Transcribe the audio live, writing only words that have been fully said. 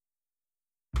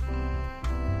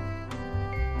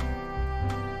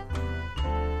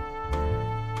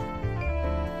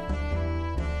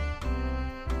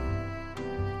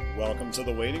Welcome to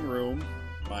the waiting room.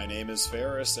 My name is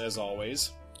Ferris, as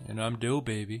always. And I'm Dill,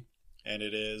 baby. And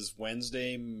it is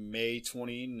Wednesday, May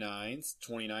 29th,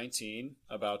 2019,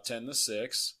 about 10 to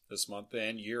 6. This month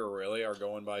and year, really, are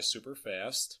going by super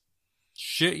fast.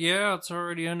 Shit, yeah, it's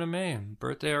already end of May.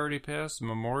 Birthday already passed.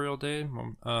 Memorial Day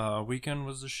weekend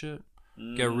was the shit.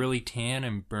 Got really tan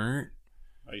and burnt.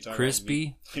 Are you talking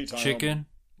crispy. Chicken.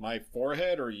 My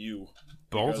forehead or you?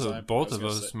 Both of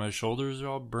us. My shoulders are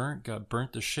all burnt. Got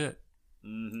burnt to shit.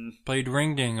 Played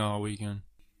ring ding all weekend.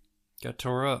 Got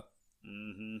tore up.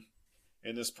 In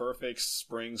this perfect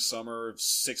spring, summer,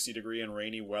 60-degree and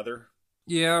rainy weather.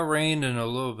 Yeah, rained in a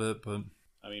little bit, but...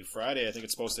 I mean, Friday, I think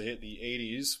it's supposed to hit the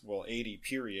 80s. Well, 80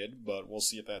 period, but we'll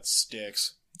see if that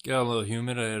sticks. Got a little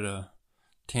humid. I had to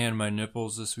tan my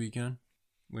nipples this weekend.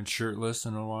 Went shirtless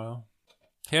in a while.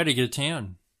 Had to get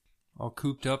tan. All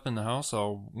cooped up in the house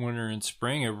all winter and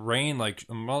spring. It rained like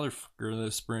a motherfucker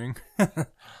this spring.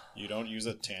 You don't use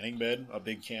a tanning bed? A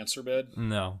big cancer bed?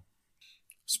 No.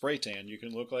 Spray tan. You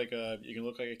can look like a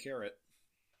carrot.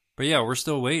 But yeah, we're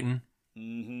still waiting.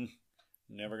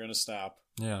 Never gonna stop.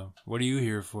 Yeah. What are you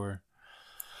here for?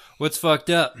 What's fucked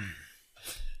up?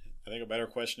 I think a better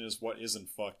question is what isn't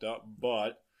fucked up,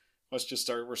 but let's just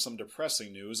start with some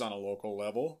depressing news on a local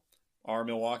level. Our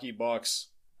Milwaukee Bucks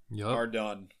are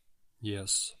done.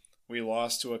 Yes. We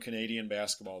lost to a Canadian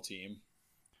basketball team.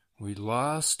 We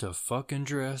lost to fucking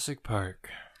Jurassic Park.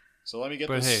 So let me get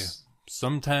this... But hey,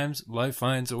 sometimes life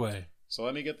finds a way. So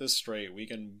let me get this straight. We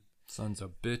can... Sons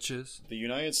of bitches. The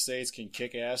United States can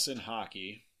kick ass in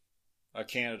hockey, a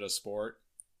Canada sport,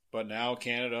 but now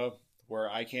Canada, where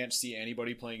I can't see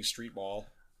anybody playing street ball,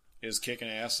 is kicking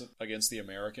ass against the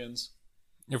Americans.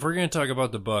 If we're going to talk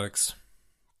about the Bucks,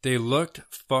 they looked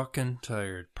fucking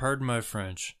tired. Pardon my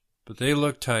French, but they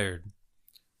looked tired.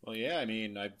 Well, yeah, I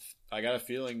mean, I got a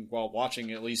feeling while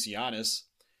watching at least Giannis,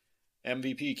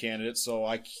 MVP candidate, so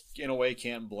I, in a way,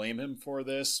 can't blame him for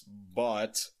this,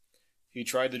 but he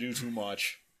tried to do too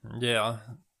much. Yeah,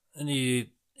 and it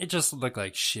just looked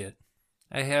like shit.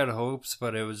 I had hopes,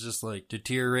 but it was just like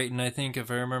deteriorating, I think, if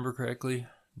I remember correctly.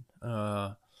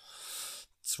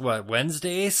 It's what,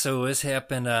 Wednesday? So this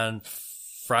happened on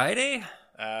Friday?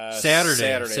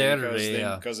 Saturday,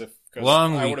 yeah. Because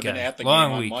long I weekend. would have been at the long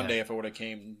game on weekend. Monday if it would have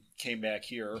came back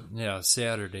here. Yeah,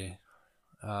 Saturday.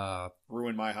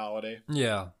 Ruined my holiday.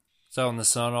 Yeah. It's out in the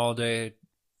sun all day.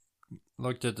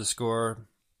 Looked at the score.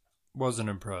 Wasn't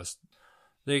impressed.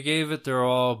 They gave it their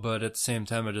all, but at the same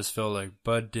time, I just felt like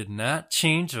Bud did not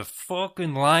change the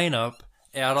fucking lineup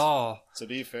at all. To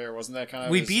be fair, wasn't that kind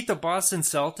of... We beat the Boston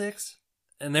Celtics,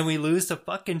 and then we lose to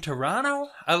fucking Toronto?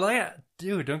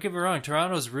 Dude, don't get me wrong.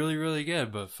 Toronto's really, really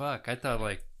good, but fuck, I thought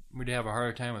like we'd have a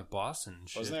harder time with Boston and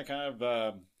shit. Wasn't that kind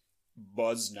of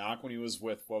Bud's knock when he was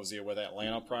with, with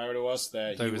Atlanta prior to us?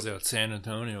 I thought he was at San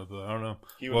Antonio, but I don't know.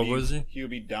 Was he? He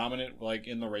would be dominant like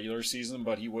in the regular season,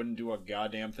 but he wouldn't do a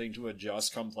goddamn thing to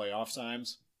adjust come playoff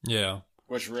times. Yeah.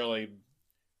 Which really,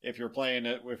 if you're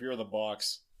the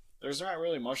Bucks, there's not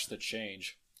really much to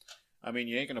change. I mean,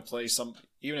 you ain't going to play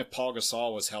even if Paul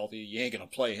Gasol was healthy, you ain't going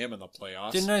to play him in the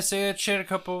playoffs. Didn't I say that shit a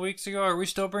couple of weeks ago? Are we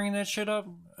still bringing that shit up?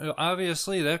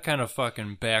 Obviously, that kind of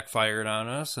fucking backfired on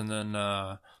us, and then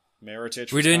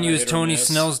Mirotic we didn't use Tony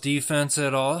Snell's defense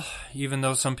at all, even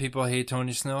though some people hate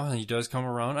Tony Snell, and he does come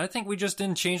around. I think we just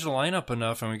didn't change the lineup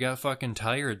enough, and we got fucking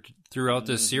tired throughout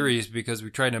this series because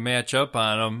we tried to match up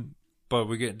on him, but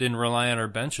we didn't rely on our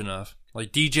bench enough.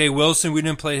 Like DJ Wilson, we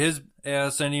didn't play his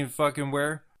ass any fucking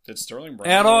where. Did Sterling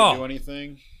Brown really do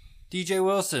anything? DJ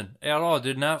Wilson, at all.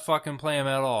 Did not fucking play him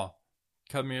at all.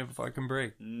 Cut me a fucking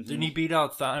break. Didn't he beat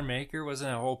out Thon Maker? Wasn't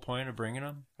that the whole point of bringing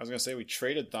him? I was going to say we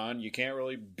traded Thon. You can't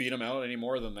really beat him out any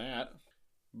more than that.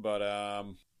 But,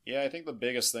 yeah, I think the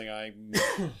biggest thing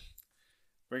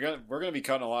we're gonna be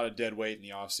cutting a lot of dead weight in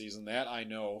the offseason. That I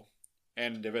know.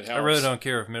 And if it helps... I really don't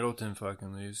care if Middleton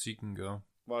fucking leaves. He can go.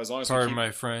 Well, as long as Pardon my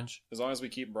French. As long as we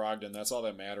keep Brogdon, that's all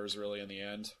that matters really in the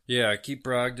end. Yeah, keep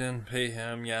Brogdon, pay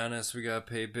him. Giannis, we gotta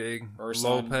pay big.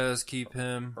 Lopez, keep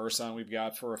him. Ersan, we've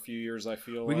got for a few years. I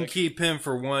feel we can keep him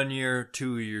for 1 year,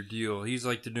 2-year deal. He's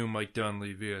like the new Mike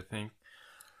Dunleavy, I think.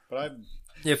 But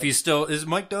if he's still is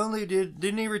Mike Dunleavy?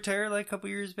 Didn't he retire like a couple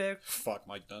years back? Fuck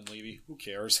Mike Dunleavy. Who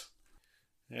cares?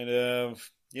 And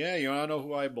yeah, you want to know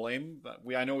who I blame?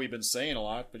 I know we've been saying a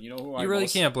lot, but you know who I... You really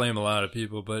can't blame a lot of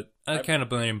people, but I kind of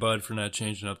blame Bud for not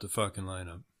changing up the fucking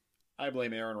lineup. I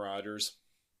blame Aaron Rodgers.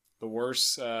 The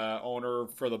worst owner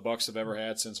for the Bucks have ever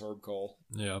had since Herb Cole.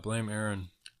 Yeah, blame Aaron.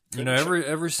 You know,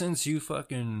 ever since you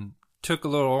fucking took a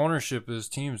little ownership of this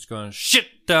team, it's going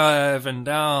shit diving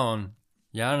down.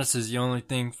 Giannis is the only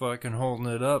thing fucking holding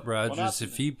it up, Rogers. not-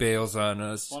 If he bails on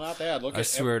us, Well, not that. I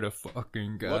swear to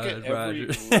fucking God, look at every-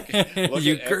 Rogers. look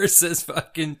You at curse this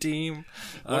fucking team.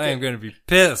 I am at- going to be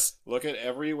pissed. Look at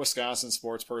every Wisconsin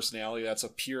sports personality that's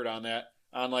appeared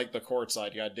on like the court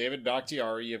side. You got David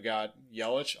Bakhtiari, you've got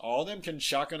Yelich. All of them can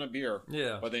chuck in a beer.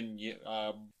 Yeah. But then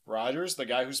Rogers, the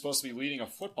guy who's supposed to be leading a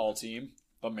football team,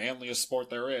 the manliest sport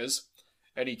there is,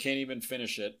 and he can't even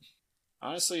finish it.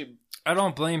 Honestly, I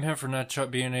don't blame him for not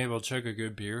being able to chug a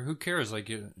good beer. Who cares? Like,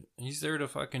 he's there to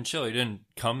fucking chill. He didn't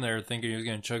come there thinking he was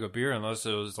going to chug a beer unless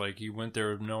it was like he went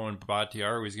there knowing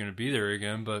Bakhtiari was going to be there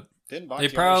again. But didn't they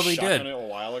Bakhtiari probably shotgun did it a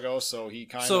while ago, so he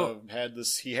kind of had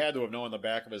this. He had to have known in the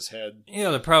back of his head.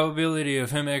 Yeah, the probability of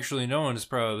him actually knowing is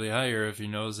probably higher if he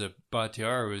knows that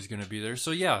Bakhtiari was going to be there. So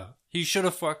yeah, he should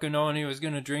have fucking known he was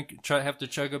going to have to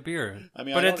chug a beer. I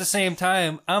mean, but at the same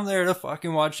time, I'm there to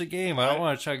fucking watch the game. I don't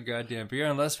want to chug a goddamn beer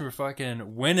unless we're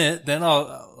fucking win it. Then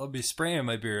I'll be spraying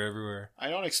my beer everywhere. I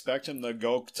don't expect him to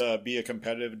go to be a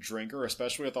competitive drinker,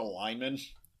 especially with a lineman.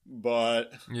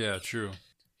 But yeah, true.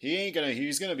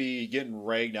 He's gonna be getting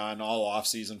ragged on all off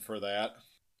season for that.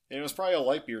 And it was probably a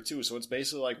light beer too, so it's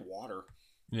basically like water.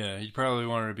 Yeah, he probably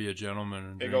wanted to be a gentleman.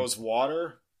 And it goes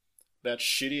water, that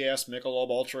shitty ass Michelob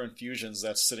Ultra Infusions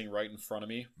that's sitting right in front of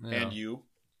me, and you.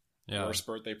 Yeah. Worst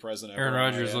birthday present ever. Aaron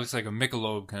Rodgers looks like a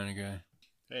Michelob kind of guy.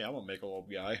 Hey, I'm a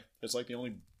Michelob guy. It's like the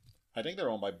only. I think they're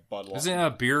owned by Bud Light. Isn't that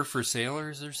a beer for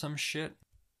sailors or some shit?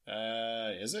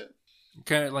 Is it?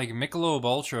 Kind of like Michelob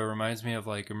Ultra reminds me of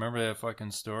like, remember that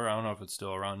fucking store? I don't know if it's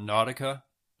still around. Nautica?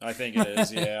 I think it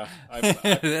is, yeah.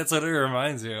 That's what it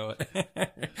reminds me of.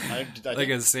 I like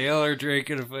a sailor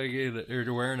drinking a fucking,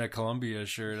 or wearing a Columbia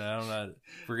shirt. I don't know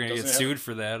if we're going to get sued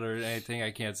for that or anything.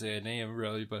 I can't say a name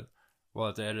really, but we'll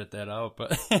have to edit that out.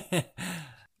 But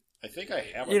I think I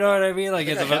have. You know what I mean? Like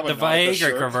it's about the Viagra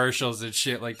shirt. commercials and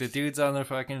shit. Like the dude's on the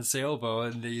fucking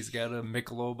sailboat and he's got a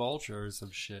Michelob Ultra or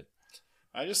some shit.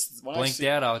 Blink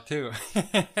that out too.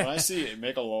 When I see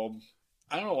Michelob,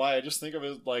 I don't know why. I just think of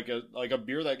it like a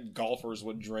beer that golfers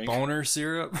would drink. Boner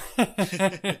syrup.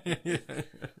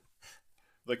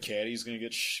 The caddy's gonna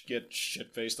get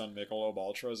shit faced on Michelob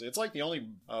Ultras. It's like the only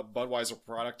Budweiser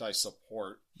product I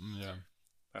support. Yeah,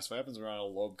 that's what happens when you're on a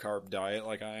low carb diet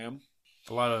like I am.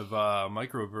 A lot of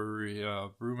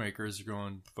microbrewery brew makers are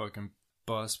going fucking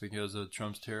bust because of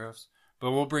Trump's tariffs.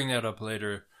 But we'll bring that up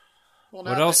later. Well,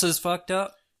 what else is fucked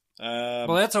up?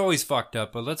 Well, that's always fucked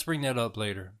up, but let's bring that up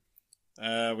later.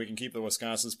 We can keep the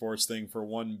Wisconsin sports thing for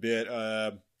one bit.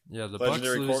 Yeah, the Bucks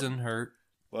losing hurt.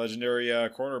 Legendary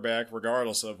quarterback,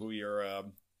 regardless of who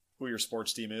your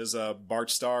sports team is.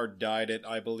 Bart Starr died at,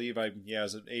 I believe,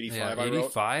 is it 85? Yeah,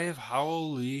 85?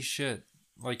 Holy shit.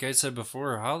 Like I said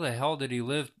before, how the hell did he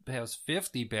live past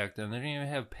 50 back then? They didn't even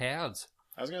have pads.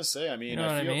 I was going to say, I mean, you know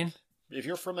what I mean? If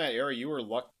you're from that area, you were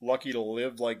lucky to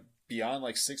live like beyond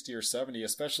like 60 or 70,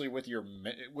 especially with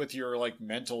your like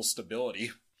mental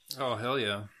stability. Oh, hell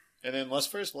yeah. And then let's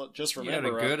just remember,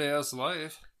 he had a good ass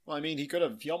life. Well, I mean,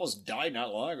 he almost died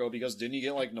not long ago because didn't he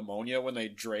get like pneumonia when they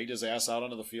dragged his ass out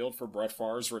onto the field for Brett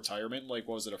Favre's retirement? Like,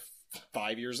 what was it,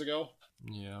 5 years ago?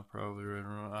 Yeah, probably right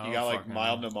around. He got like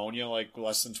mild pneumonia like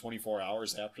less than 24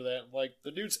 hours after that. Like,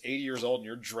 the dude's 80 years old and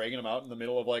you're dragging him out in the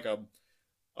middle of like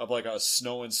a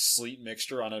snow and sleet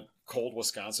mixture on a cold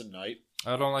Wisconsin night.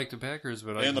 I don't like the Packers,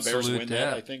 but I can the Bears salute win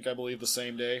that. I believe the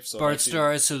same day. So Bart Starr,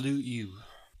 I salute you.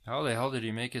 How the hell did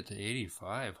he make it to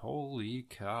 85? Holy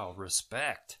cow!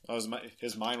 Respect.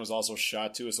 His mind was also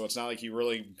shot too, so it's not like he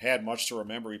really had much to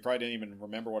remember. He probably didn't even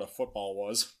remember what a football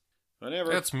was.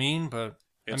 That's mean, but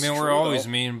I mean, we're always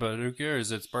mean, but who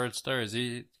cares? It's Bart Starr.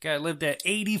 The guy lived at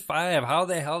 85. How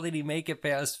the hell did he make it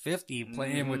past 50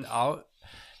 playing without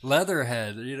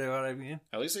Leatherhead? You know what I mean?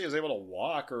 At least he was able to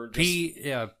walk or just...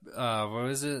 what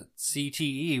was it?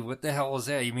 CTE. What the hell is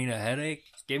that? You mean a headache?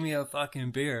 Give me a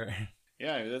fucking beer.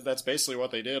 Yeah, that's basically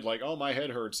what they did. Like, oh, my head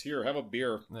hurts. Here, have a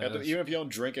beer. Even if you don't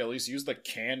drink, at least use the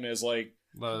can as like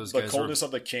the coldness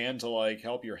of the can to like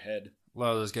help your head. A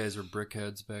lot of those guys were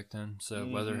brickheads back then, so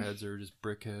Leatherheads are just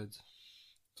brickheads.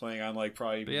 Playing on like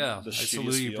probably the I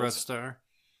salute you, Brett Starr.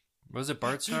 Was it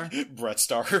Bart Starr? Bart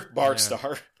Starr.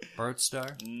 Bart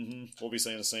Starr. Mm-hmm. We'll be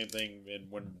saying the same thing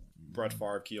when Brett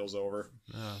Favre keels over.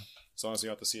 Yeah. So honestly,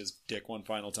 you have to see his dick one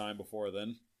final time before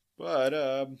then. But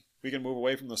we can move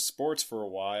away from the sports for a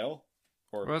while.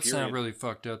 Well, it's not really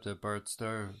fucked up that Bart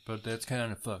Starr, but that's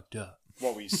kind of fucked up.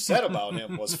 What we said about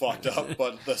him was fucked up,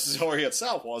 but the story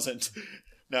itself wasn't.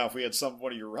 Now, if we had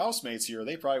one of your housemates here,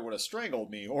 they probably would have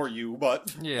strangled me or you.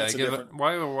 But yeah,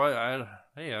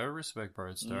 I respect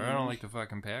Bart Starr. I don't like the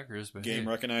fucking Packers, but game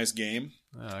recognized game.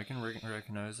 I can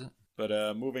recognize it.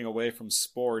 But moving away from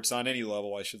sports, on any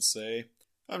level, I should say,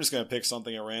 I'm just going to pick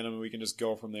something at random and we can just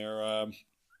go from there.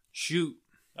 Shoot.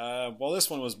 Well, this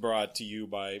one was brought to you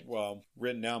by,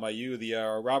 written down by you, the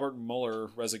Robert Mueller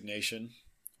resignation,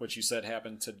 which you said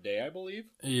happened today, I believe?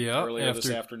 Yeah. Earlier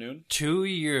this afternoon. 2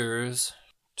 years,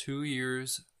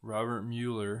 Robert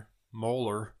Mueller,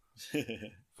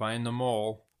 find the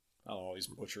mole. I'll always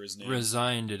butcher his name.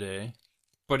 Resigned today.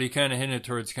 But he kind of hinted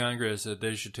towards Congress that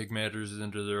they should take matters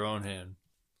into their own hand.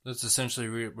 That's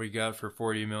essentially what we got for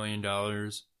 $40 million,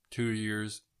 2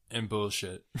 years, and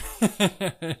bullshit.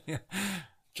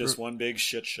 Just one big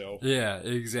shit show. Yeah,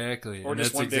 exactly. Or and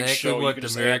just that's one big exactly show. what the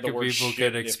American people shit can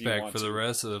if you expect want for the to.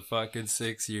 rest of the fucking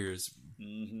 6 years.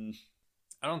 Mm-hmm.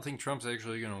 I don't think Trump's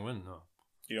actually going to win, though.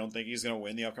 You don't think he's going to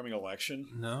win the upcoming election?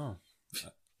 No.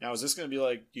 Now, is this going to be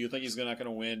like, do you think he's not going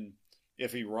to win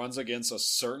if he runs against a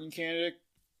certain candidate,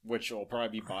 which will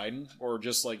probably be Biden, or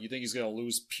just like you think he's going to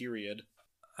lose, period?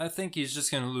 I think he's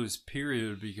just going to lose,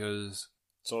 period, because...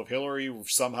 So if Hillary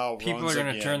somehow people runs are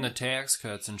going to again, turn the tax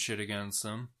cuts and shit against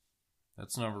them.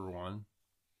 That's number one.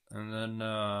 And then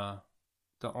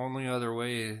the only other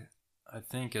way, I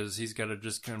think, is he's got to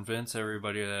just convince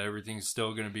everybody that everything's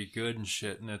still going to be good and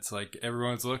shit. And it's like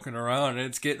everyone's looking around and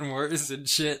it's getting worse and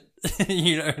shit.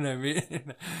 You know what I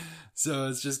mean? So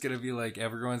it's just going to be like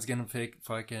everyone's going to pick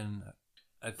fucking...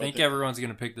 I think everyone's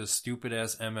going to pick this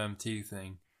stupid-ass MMT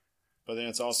thing. But then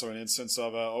it's also an instance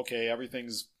of, okay,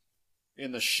 everything's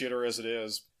in the shitter as it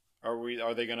is.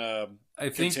 Are they going to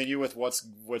continue with what's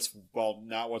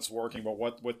not what's working, but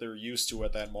what they're used to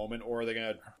at that moment, or are they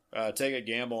going to take a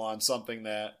gamble on something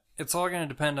that... It's all going to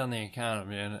depend on the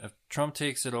economy, and if Trump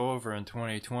takes it over in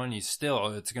 2020, still,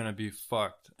 it's going to be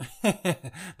fucked.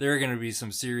 There are going to be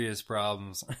some serious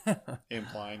problems.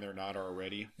 Implying they're not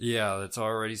already. Yeah, that's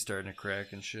already starting to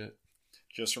crack and shit.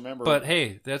 Just remember... But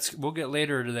hey, we'll get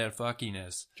later to that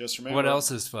fuckiness. Just remember... What else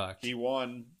is fucked? He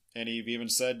won... And he even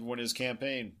said when his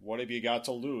campaign, what have you got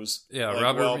to lose? Yeah,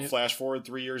 like, flash forward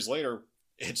 3 years later,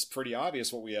 it's pretty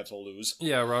obvious what we have to lose.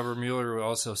 Yeah, Robert Mueller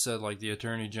also said, like, the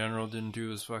Attorney General didn't do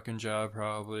his fucking job,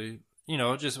 probably. You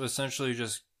know, just essentially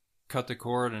just cut the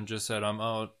cord and just said, I'm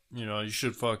out. You know, you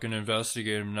should fucking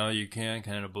investigate him. Now you can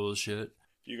kind of bullshit.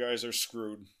 You guys are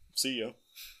screwed. See ya.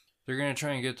 They're going to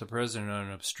try and get the president on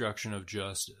an obstruction of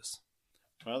justice.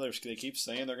 Well, they keep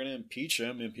saying they're going to impeach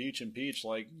him, impeach.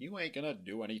 Like, you ain't going to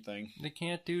do anything. They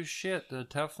can't do shit. The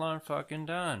Teflon fucking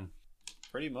done.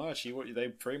 Pretty much. They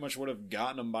pretty much would have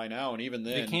gotten him by now, and even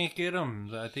then... They can't get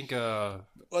him. I think,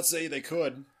 Let's say they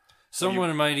could.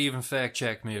 Someone might even fact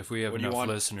check me if we have enough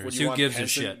listeners. Who gives a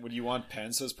shit? Would you want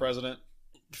Pence as president?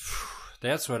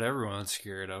 That's what everyone's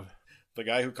scared of. The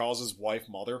guy who calls his wife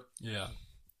mother? Yeah.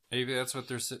 Maybe that's what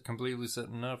they're completely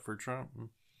setting up for Trump.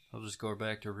 I'll just go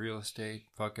back to real estate,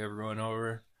 fuck everyone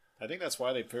over. I think that's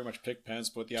why they pretty much picked Pence,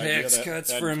 but the Tax idea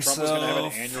cuts that for Trump was going to have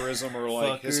an aneurysm or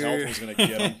like his health was going to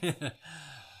get him.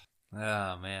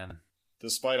 Oh, man.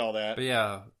 Despite all that, but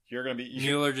yeah, you're going to be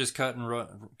Mueller just cut and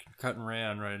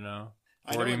ran right now.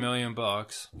 $40 million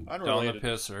bucks down the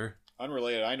pisser.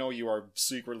 Unrelated. I know you are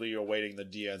secretly awaiting the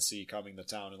DNC coming to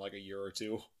town in like a year or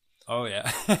two. Oh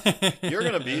yeah, you're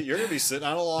gonna be sitting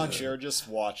on a lawn chair just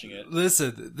watching it.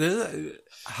 Listen,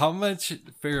 how much,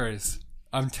 Ferris?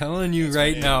 I'm telling you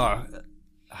right now.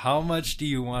 How much do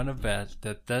you want to bet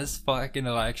that this fucking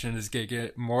election is gonna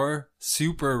get more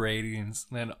super ratings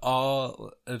than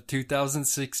all of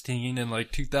 2016 and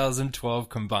like 2012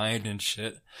 combined and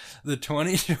shit? The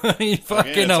 2020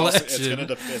 fucking election.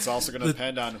 It's also gonna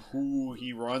depend on who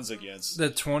he runs against. The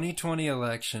 2020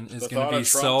 election is gonna be Trump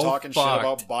so talking fucked. Shit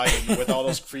about Biden with all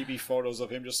those creepy photos of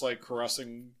him just like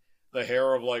caressing the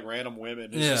hair of like random women.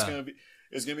 It's just gonna be.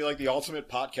 It's going to be like the ultimate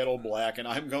pot kettle black, and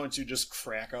I'm going to just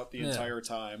crack up the entire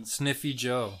time. Sniffy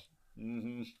Joe.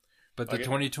 Mm-hmm. But the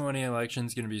 2020 election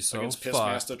is going to be so against fucked.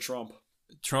 Pissmaster Trump.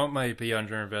 Trump might be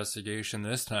under investigation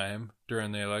this time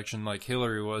during the election like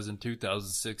Hillary was in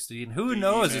 2016. Who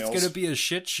knows? Emails. It's going to be a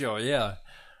shit show, yeah.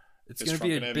 It's going to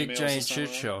be a big, giant shit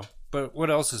show. But what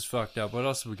else is fucked up? What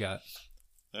else have we got?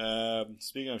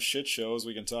 Speaking of shit shows,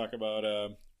 we can talk about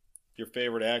your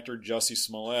favorite actor, Jussie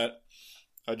Smollett.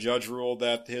 A judge ruled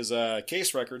that his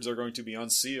case records are going to be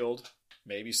unsealed.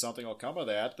 Maybe something will come of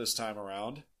that this time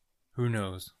around. Who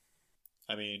knows?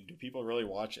 I mean, do people really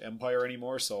watch Empire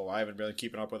anymore? So I haven't been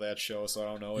keeping up with that show, so I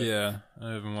don't know. Yeah,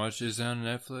 I haven't watched it. Is it on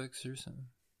Netflix or something?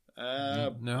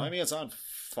 No. I mean, it's on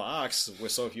Fox,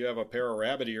 so if you have a pair of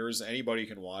rabbit ears, anybody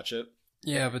can watch it.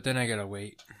 Yeah, but then I gotta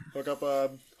wait. Hook up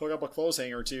a clothes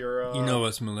hanger to your. You know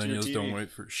us millennials don't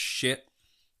wait for shit.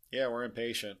 Yeah, we're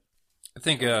impatient. I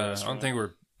think I don't think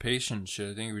we're patient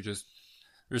shit. I think we just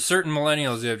There's certain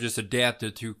millennials that have just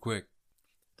adapted too quick.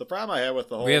 The problem I have with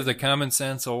the whole... We have the common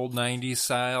sense, old 90s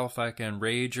style, fucking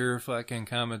rager, fucking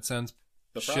common sense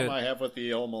The shit. problem I have with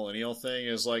the whole millennial thing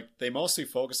is, like, they mostly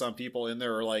focus on people in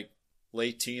their, like,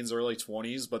 late teens, early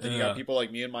 20s, but then you got people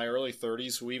like me in my early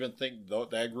 30s who even think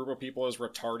that group of people is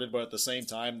retarded, but at the same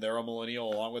time, they're a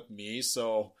millennial along with me,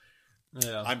 so...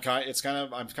 Yeah. I'm kind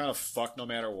of fucked no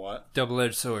matter what.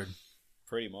 Double-edged sword.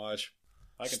 Pretty much.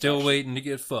 Still waiting to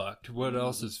get fucked. What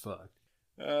else is fucked?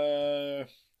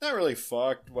 Not really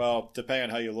fucked. Well, depending on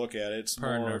how you look at it, it's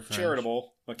more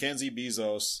charitable. Mackenzie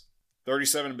Bezos,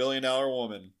 $37 billion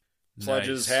woman,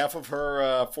 pledges half of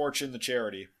her fortune to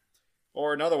charity.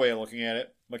 Or another way of looking at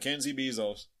it, Mackenzie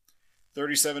Bezos,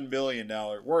 $37 billion,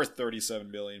 worth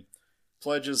 $37 billion,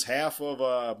 pledges half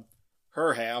of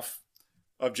her half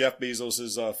of Jeff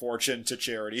Bezos' fortune to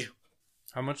charity.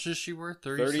 How much is she worth?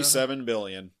 $37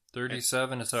 billion.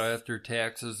 37 is so after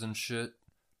taxes and shit.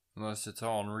 Unless it's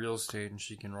all in real estate and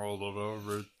she can roll it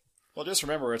over. Well, just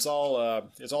remember, it's all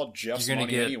Jeff's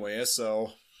money anyway,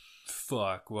 so...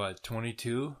 Fuck, what,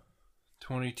 22?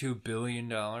 $22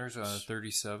 billion out of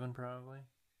 37, probably?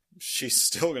 She's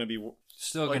still going to be...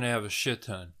 Still going to have a shit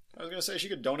ton. I was going to say, she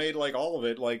could donate, like, all of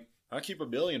it. Like, I'll keep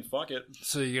 $1 billion, fuck it.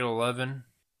 So you get 11,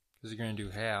 because you're going to do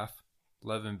half.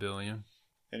 11 billion.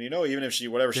 And you know, even if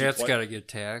that's got to get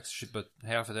taxed, but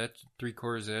half of that,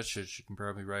 3/4 of that shit, she can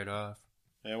probably write off.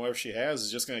 And whatever she has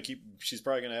is just going to keep... She's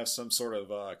probably going to have some sort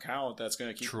of account that's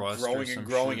going to keep Trust growing and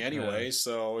growing shit, anyway,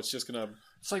 so it's just going to...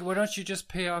 It's like, why don't you just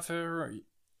pay off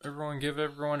everyone, give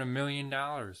everyone $1 million?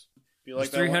 Be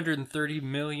like There's 330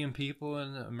 million people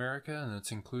in America, and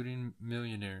it's including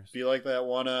millionaires. Be like that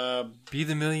one... Be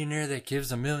the millionaire that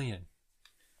gives $1 million.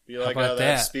 Be like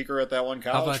that speaker at that one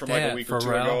college from like a week or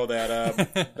two ago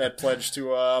that pledged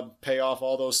to pay off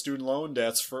all those student loan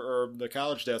debts or the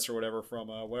college debts or whatever from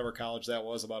whatever college that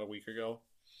was about a week ago.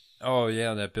 Oh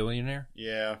yeah, that billionaire.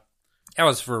 Yeah, that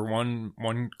was for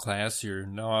one class year.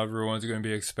 Now everyone's gonna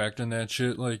be expecting that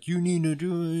shit. Like you need to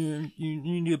do it. You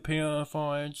need to pay off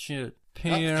all that shit.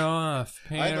 Pay it off,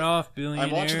 billionaire.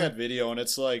 I'm watching that video and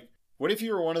it's like, what if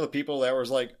you were one of the people that was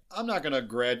like, I'm not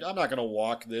gonna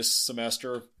walk this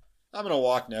semester. I'm going to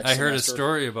walk next semester. I heard a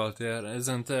story about that.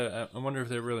 Isn't that? I wonder if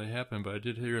that really happened, but I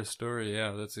did hear a story.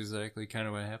 Yeah, that's exactly kind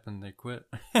of what happened. They quit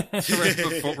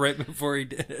right before he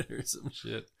did it or some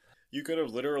shit. You could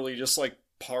have literally just like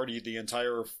partied the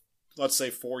entire, let's say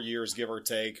 4 years, give or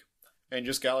take, and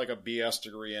just got like a BS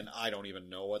degree, and I don't even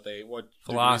know what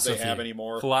degrees they have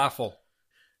anymore. Falafel.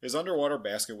 Is underwater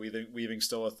basket weaving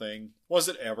still a thing? Was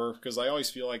it ever? Because I always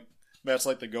feel like that's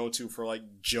like the go-to for like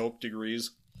joke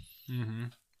degrees. Mm-hmm.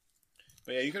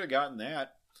 But yeah, you could have gotten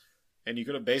that, and you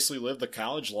could have basically lived the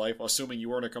college life, assuming you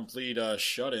weren't a complete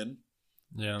shut-in.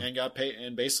 Yeah, and got paid,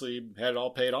 and basically had it all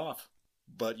paid off,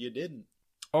 but you didn't.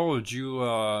 Oh, did you?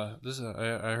 I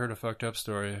heard a fucked up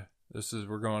story.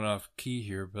 We're going off key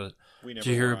here, but did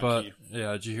you hear about?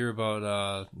 Yeah, did you hear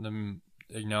about them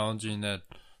acknowledging that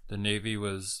the Navy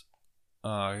was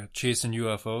chasing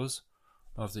UFOs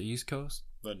off the East Coast?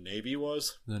 The Navy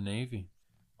was? The Navy.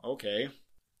 Okay.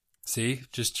 See,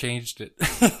 just changed it.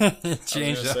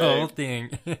 Changed the whole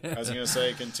thing. I was going to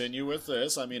say, continue with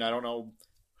this. I mean, I don't know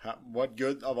what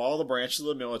good of all the branches of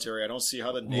the military. I don't see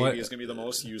how the Navy is going to be the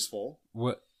most useful.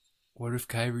 What if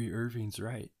Kyrie Irving's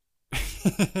right?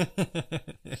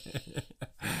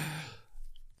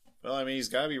 Well, I mean, he's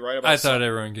got to be right about. I thought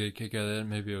everyone get a kick out of that.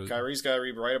 Maybe it was Kyrie's got to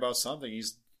be right about something.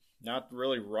 He's not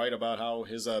really right about how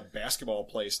his basketball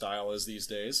play style is these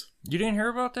days. You didn't hear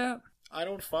about that? I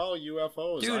don't follow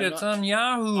UFOs. Dude, it's on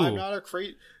Yahoo. I'm not a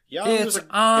crazy... Yahoo's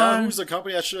a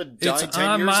company that should have died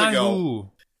 10 years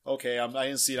ago. Okay, I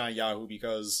didn't see it on Yahoo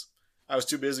because I was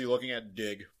too busy looking at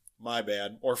Dig. My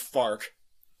bad. Or Fark.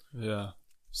 Yeah.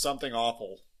 Something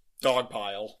awful.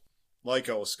 Dogpile.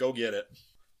 Lycos, go get it.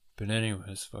 But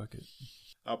anyways, fuck it.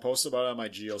 I'll post about it on my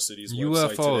GeoCities website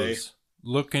today. UFOs.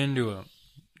 Look into them.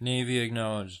 Navy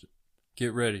acknowledged.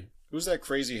 Get ready. Who's that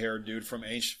crazy haired dude from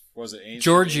Ancient? Was it Ancient?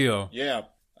 Giorgio. Yeah.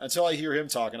 Until I hear him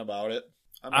talking about it.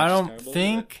 I don't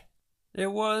think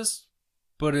it was,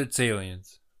 but it's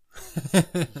aliens.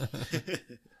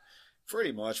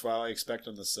 Pretty much. Well, I expect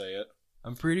him to say it.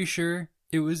 I'm pretty sure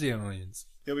it was aliens.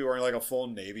 He'll be wearing like a full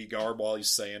Navy garb while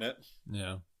he's saying it.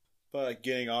 Yeah. But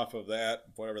getting off of that,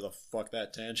 whatever the fuck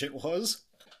that tangent was,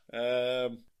 I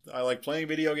like playing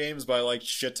video games, but I like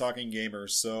shit-talking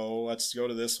gamers, so let's go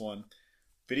to this one.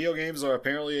 Video games are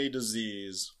apparently a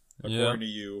disease, according to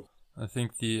you. I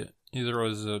think you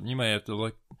might have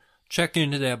to check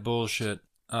into that bullshit.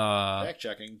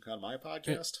 Fact-checking on my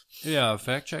podcast? Yeah,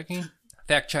 fact-checking.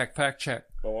 Fact check.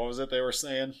 But what was it they were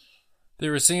saying? They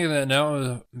were saying that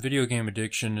now video game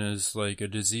addiction is like a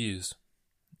disease.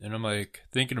 And I'm like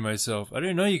thinking to myself, I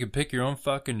didn't know you could pick your own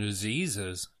fucking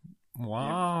diseases.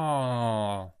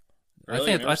 Wow.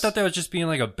 Really? I thought that was just being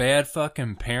like a bad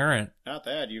fucking parent. Not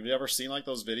that. You've ever seen like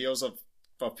those videos of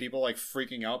people like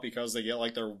freaking out because they get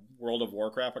like their World of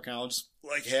Warcraft accounts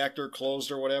like hacked or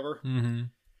closed or whatever? Mm-hmm.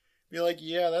 Be like,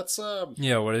 yeah, that's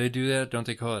Yeah, what do they do that? Don't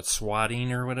they call it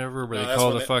swatting or whatever? Where No, they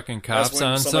call the fucking cops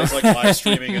on somebody's something? like live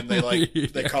streaming and they like Yeah.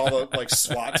 they call the like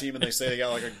SWAT team and they say they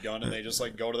got like a gun and they just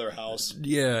like go to their house.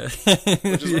 Yeah.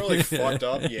 Which is really fucked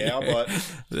up, yeah, but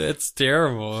that's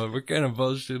terrible. What kind of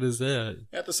bullshit is that?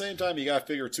 at the same time you gotta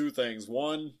figure two things.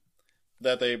 One,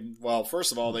 that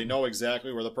first of all, they know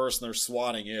exactly where the person they're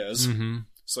swatting is. Mm-hmm.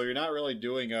 So you're not really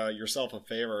doing yourself a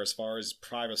favor as far as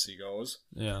privacy goes.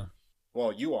 Yeah.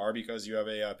 Well, you are because you have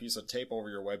a piece of tape over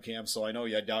your webcam, so I know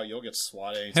I doubt you'll get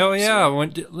swatted anytime Hell yeah.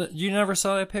 soon. You never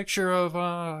saw that picture of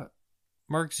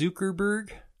Mark Zuckerberg?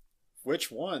 Which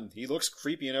one? He looks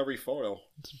creepy in every photo.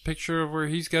 It's a picture of where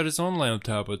he's got his own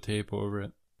laptop with tape over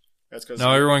it. That's because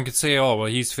Now everyone could say, oh, well,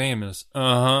 he's famous.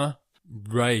 Uh-huh.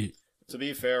 Right. to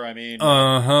be fair, I mean,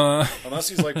 Uh-huh. unless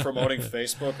he's like promoting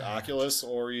Facebook, Oculus,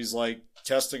 or he's like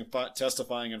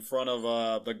testifying in front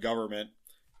of the government,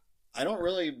 I don't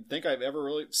really think I've ever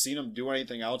really seen him do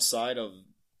anything outside of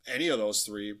any of those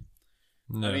three.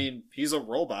 No. I mean, he's a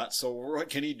robot, so what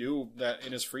can he do that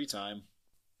in his free time?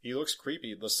 He looks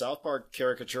creepy. The South Park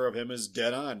caricature of him is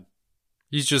dead on.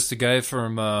 He's just the guy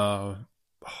from, what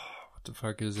the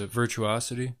fuck is it?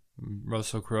 Virtuosity?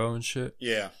 Russell Crowe and shit?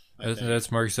 Yeah.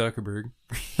 That's Mark Zuckerberg.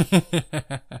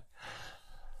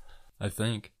 I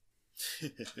think.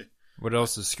 What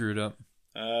else is screwed up?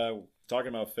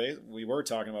 We were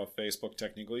talking about Facebook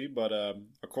technically, but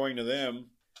according to them,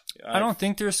 I don't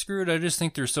think they're screwed. I just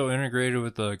think they're so integrated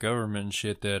with the government and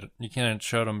shit that you can't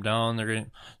shut them down.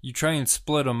 You try and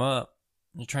split them up.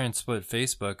 You try and split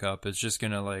Facebook up. It's just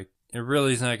gonna it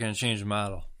really is not gonna change the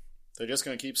model. they're just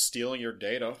going to keep stealing your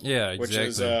data. Yeah, exactly. Which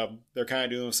is they're kind of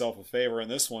doing themselves a favor in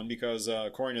this one because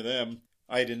according to them,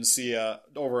 I didn't see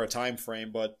over a time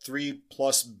frame, but 3+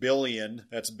 billion,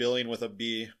 that's billion with a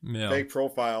B, fake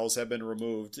profiles have been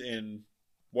removed in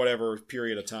whatever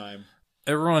period of time.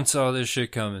 Everyone saw this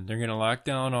shit coming. They're going to lock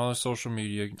down all the social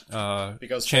media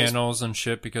channels and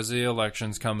shit because of the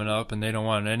elections coming up, and they don't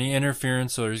want any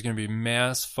interference, so there's going to be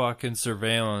mass fucking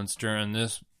surveillance during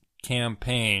this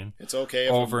campaign. It's okay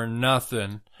over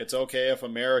nothing. It's okay if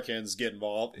Americans get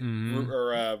involved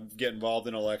or get involved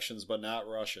in elections, but not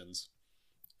Russians.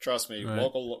 Trust me,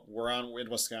 right. We're in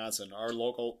Wisconsin. Our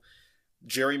local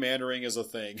gerrymandering is a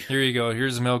thing. Here you go.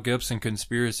 Here's Mel Gibson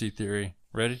conspiracy theory.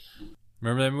 Ready?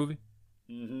 Remember that movie?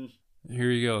 Mm-hmm.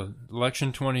 Here you go.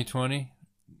 Election 2020.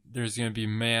 There's going to be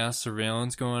mass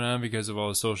surveillance going on because of all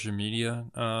the social media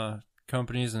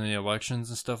companies and the elections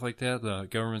and stuff like that. The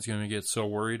government's going to get so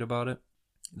worried about it.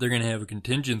 They're going to have a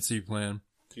contingency plan.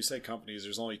 You say companies,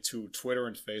 there's only two, Twitter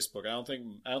and Facebook. I don't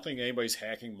think anybody's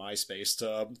hacking MySpace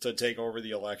to take over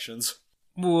the elections.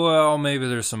 Well, maybe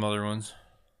there's some other ones.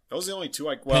 Those are the only two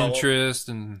Pinterest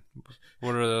and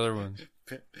what are the other ones?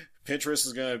 Pinterest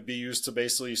is going to be used to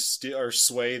basically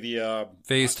sway the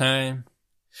FaceTime,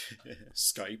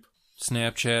 Skype,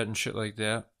 Snapchat, and shit like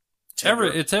that. Tinder.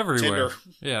 It's everywhere. Tinder.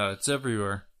 Yeah, it's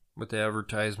everywhere with the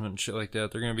advertisement and shit like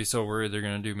that. They're going to be so worried they're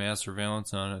going to do mass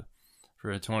surveillance on it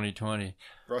for 2020.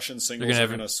 Russian singles are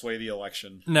going to sway the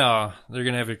election. No, they're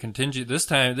going to have a contingent.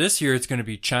 This year it's going to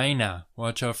be China.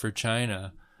 Watch out for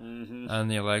China on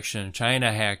the election.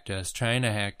 China hacked us.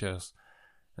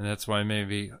 And that's why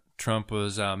maybe Trump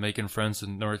was making friends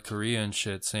with North Korea and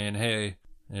shit, saying, hey,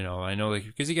 I know,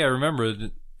 because you got to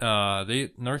remember,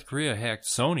 North Korea hacked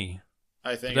Sony.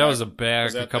 I think that was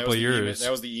a couple of years. That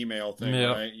was the email thing,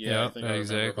 right? Yeah, I think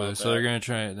exactly. So they're going to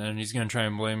try, and he's going to try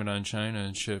and blame it on China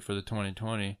and shit for the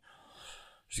 2020.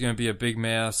 There's going to be a big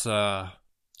mass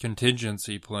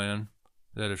contingency plan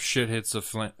that if shit hits the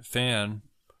fan,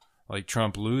 like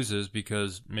Trump loses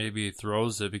because maybe he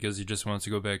throws it because he just wants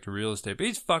to go back to real estate. But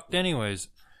he's fucked anyways.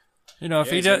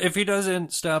 If he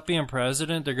doesn't stop being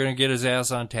president, they're going to get his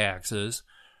ass on taxes.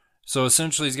 So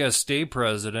essentially, he's got to stay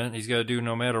president. He's got to do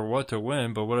no matter what to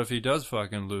win. But what if he does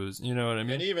fucking lose? You know what I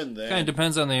mean? And even then, kind of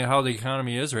depends on how the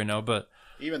economy is right now. But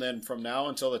even then, from now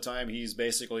until the time he's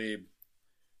basically,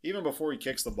 even before he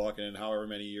kicks the bucket in however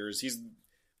many years,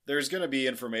 there's going to be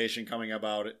information coming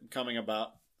about.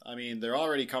 I mean, they're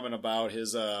already coming about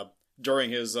his during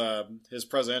his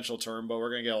presidential term, but we're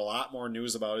going to get a lot more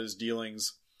news about his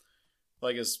dealings.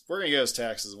 We're going to get his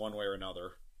taxes one way or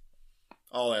another.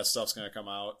 All that stuff's going to come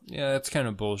out. Yeah, that's kind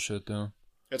of bullshit, though.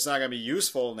 It's not going to be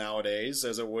useful nowadays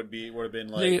as it would have been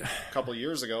like a couple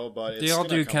years ago. But they all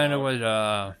do kind of what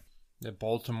the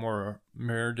Baltimore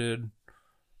mayor did,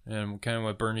 and kind of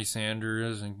what Bernie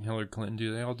Sanders and Hillary Clinton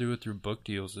do. They all do it through book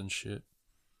deals and shit,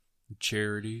 and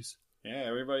charities. Yeah,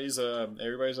 everybody's a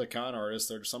con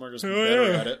artist. Some are just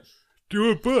better at it.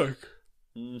 Do a book.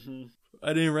 Mm-hmm.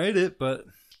 I didn't write it, but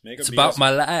it's BS, about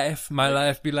my life. My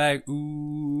life be like,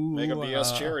 ooh. Make a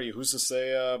BS charity. Who's to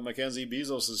say Mackenzie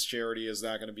Bezos' charity is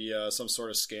not going to be some sort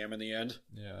of scam in the end?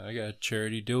 Yeah, I got a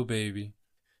charity deal, baby.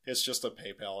 It's just a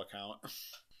PayPal account.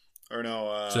 Or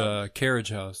no. It's a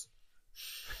carriage house.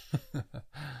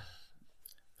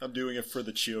 I'm doing it for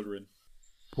the children.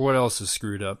 What else is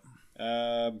screwed up?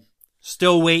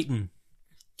 Still waiting.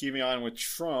 Keeping on with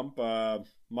Trump,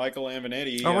 Michael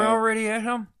Avenatti. Are we already at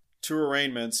him? 2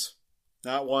 arraignments.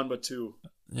 Not 1, but 2.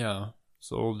 Yeah.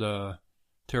 This old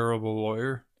terrible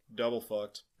lawyer. Double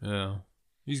fucked. Yeah.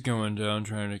 He's going down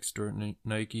trying to extort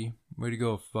Nike. Way to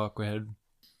go, fuckhead.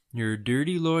 You're a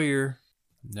dirty lawyer.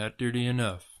 Not dirty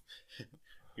enough.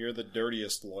 You're the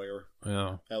dirtiest lawyer.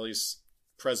 Yeah. At least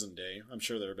present day. I'm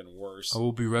sure there have been worse. I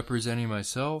will be representing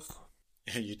myself.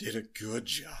 And you did a good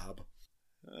job.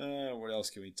 What else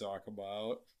can we talk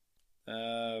about?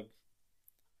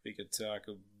 We could talk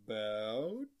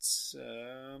about...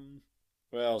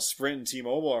 Sprint and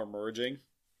T-Mobile are merging.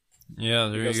 Yeah,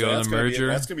 there you go, the merger.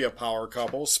 That's going to be a power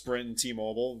couple, Sprint and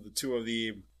T-Mobile.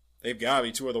 They've got to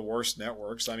be 2 of the worst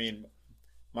networks. I mean,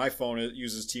 my phone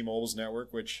uses T-Mobile's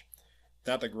network, which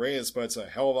not the greatest, but it's a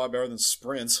hell of a lot better than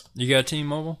Sprint's. You got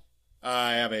T-Mobile?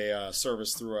 I have a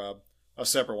service through a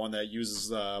separate one that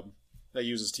uses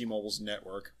T-Mobile's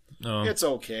network. Oh. It's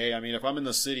okay. I mean, if I'm in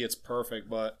the city, it's perfect.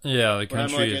 But yeah, the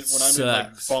country when I'm in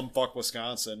like bumfuck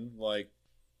Wisconsin,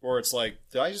 where it's like,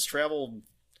 did I just travel?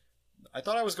 I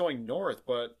thought I was going north,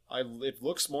 but it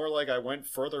looks more like I went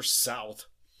further south.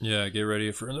 Yeah, get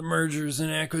ready for the mergers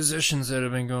and acquisitions that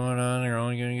have been going on. They're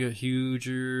only going to get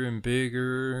huger and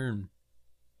bigger and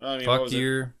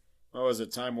fuckier. What was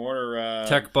it? Time Warner.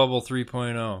 Tech Bubble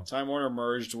 3.0. Time Warner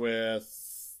merged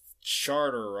with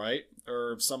Charter, right?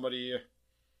 Or somebody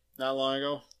not long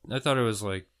ago. I thought it was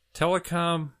like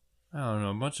telecom. I don't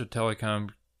know. A bunch of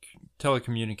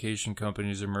telecommunication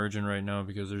companies are merging right now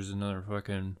because there's another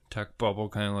fucking tech bubble,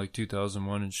 kind of like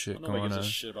 2001 and shit going on.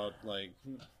 Shit about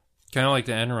kind of like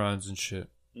the Enrons and shit.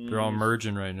 Mm-hmm. They're all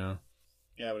merging right now.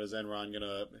 Yeah, but is Enron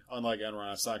gonna? Unlike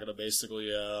Enron, it's not gonna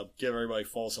basically give everybody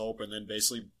false hope and then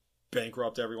basically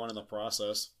bankrupt everyone in the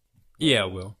process. Yeah,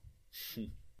 it will.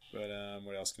 But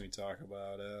what else can we talk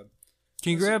about?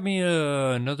 Can you grab me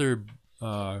another?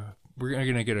 We're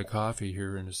gonna get a coffee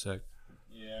here in a sec.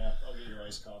 Yeah, I'll get your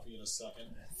iced coffee in a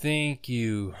second. Thank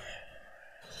you.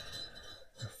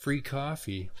 Free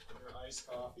coffee. Your iced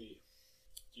coffee.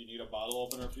 Do you need a bottle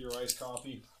opener for your iced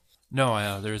coffee?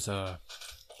 No, there's a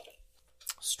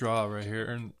straw right here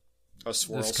and a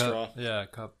swirl straw. Yeah, a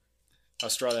cup. A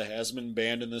straw that hasn't been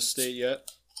banned in this state yet.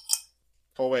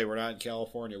 Oh wait, we're not in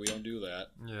California. We don't do that.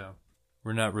 Yeah,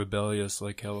 we're not rebellious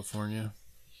like California.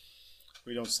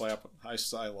 We don't slap.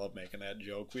 I love making that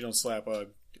joke. We don't slap a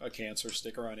cancer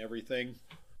sticker on everything.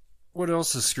 What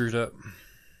else is screwed up?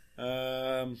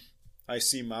 I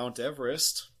see Mount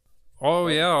Everest. Oh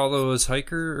yeah, all those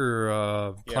hiker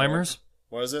or climbers.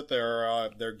 What is it?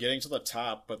 They're getting to the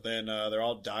top, but then they're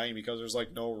all dying because there's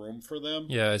no room for them.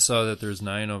 Yeah, I saw that there's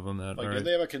 9 of them that. Did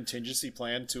they have a contingency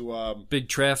plan to big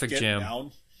traffic get jam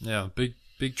down? Yeah,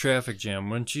 big traffic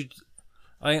jam.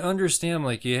 I understand.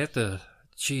 You have to.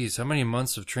 Jeez, how many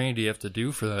months of training do you have to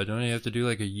do for that? Don't you have to do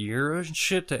a year of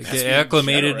shit to get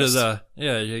acclimated to the?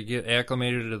 Yeah, you get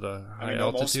acclimated to the high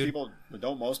altitude.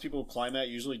 Don't most people who climb that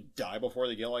usually die before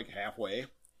they get halfway?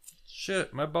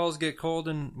 Shit, my balls get cold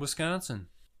in Wisconsin.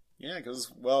 Yeah,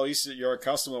 because you're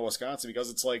accustomed to Wisconsin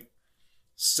because it's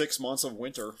 6 months of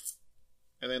winter,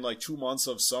 and then 2 months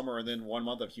of summer, and then 1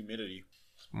 month of humidity.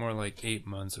 More like 8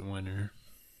 months of winter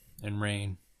and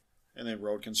rain. And then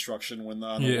road construction on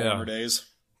the warmer days.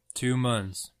 2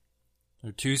 months.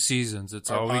 Or 2 seasons. That's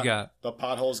all we got. The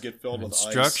potholes get filled with ice.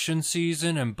 Construction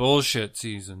season and bullshit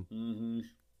season. Mm-hmm.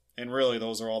 And really,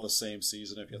 those are all the same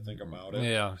season if you think about it.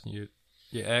 Yeah.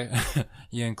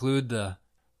 You include the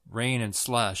rain and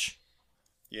slush.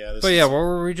 Yeah. What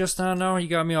were we just on now? You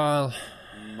got me all...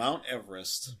 Mount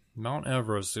Everest. Mount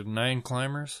Everest. 9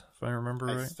 climbers, if I remember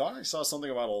right. I thought I saw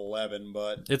something about 11,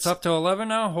 but... It's up to 11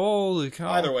 now? Holy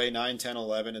cow. Either way, 9, 10,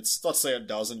 11. Let's say a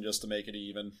dozen just to make it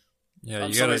even. Yeah,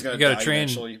 you gotta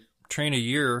train a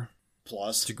year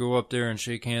plus to go up there and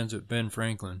shake hands with Ben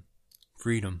Franklin.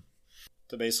 Freedom.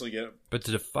 To basically get... But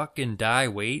to fucking die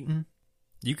waiting?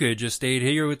 You could have just stayed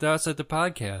here with us at the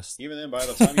podcast. Even then, by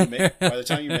the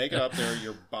time you make it up there,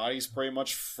 your body's pretty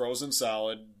much frozen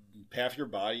solid. Half your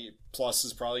body plus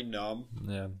is probably numb.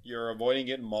 Yeah. You're avoiding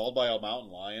getting mauled by a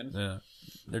mountain lion. Yeah.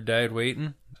 They're dead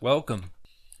waiting. Welcome.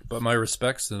 But my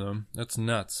respects to them. That's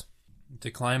nuts.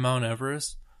 To climb Mount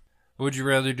Everest? What would you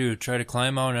rather do? Try to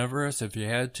climb Mount Everest if you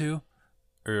had to?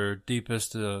 Or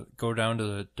deepest to go down to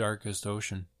the darkest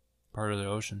ocean? Part of the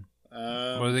ocean.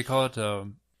 What do they call it?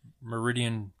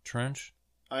 Meridian Trench?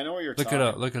 I know what you're Look talking it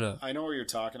up. Look it up. I know what you're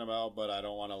talking about, but I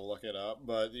don't want to look it up.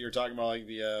 But you're talking about like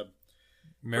the...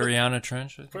 Mariana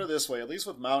Trench? Put it this way. At least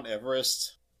with Mount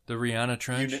Everest... The Rihanna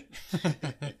Trench?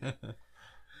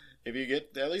 If you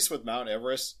get... At least with Mount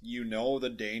Everest, you know the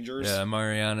dangers. Yeah,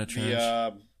 Mariana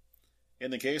Trench.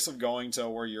 In the case of going to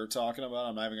where you're talking about,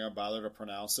 I'm not even going to bother to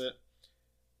pronounce it.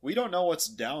 We don't know what's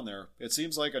down there. It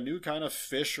seems like a new kind of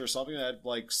fish or something that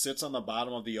like sits on the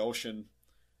bottom of the ocean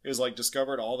is like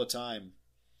discovered all the time.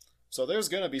 So there's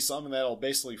going to be something that'll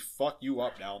basically fuck you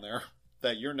up down there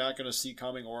that you're not going to see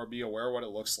coming or be aware what it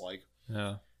looks like.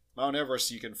 Yeah. Mount Everest,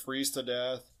 you can freeze to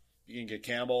death. You can get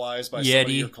cannibalized by Yeti.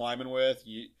 somebody you're climbing with.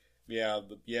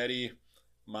 The Yeti,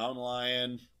 mountain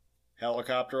lion,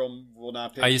 helicopter will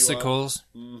not pick Icicles.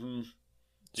 you up. Mm-hmm.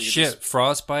 Shit,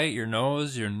 frostbite, your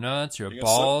nose, your nuts, your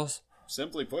balls.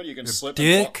 Simply put, you can your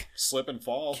slip and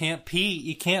fall. Can't pee.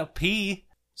 You can't pee.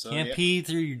 So, can't pee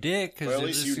through your dick because at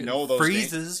least you know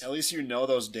freezes. At least you know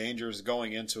those dangers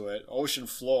going into it. Ocean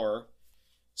floor,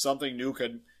 something new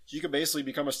you could basically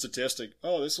become a statistic.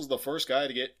 Oh, this was the first guy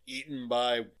to get eaten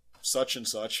by such and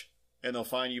such, and they'll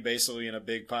find you basically in a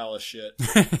big pile of shit.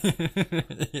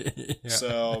 Yeah.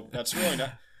 So that's really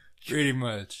not pretty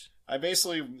much. I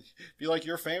basically feel like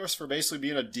you're famous for basically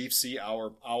being a deep sea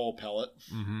owl pellet.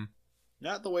 Mm-hmm.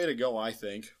 Not the way to go, I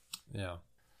think. Yeah.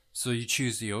 So you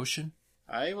choose the ocean?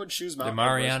 I would choose Mount The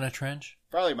Mariana Everest. Trench?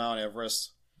 Probably Mount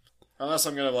Everest. Unless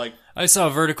I'm going to like... I saw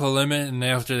Vertical Limit, and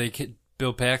after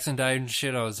Bill Paxton died and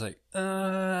shit, I was like,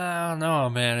 I don't know,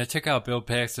 man. I took out Bill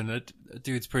Paxton. That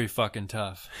dude's pretty fucking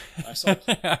tough.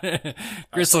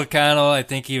 Chris O'Connell, I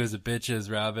think he was a bitch as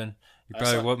Robin. He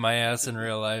probably whooped my ass in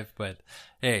real life, but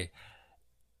hey,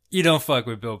 you don't fuck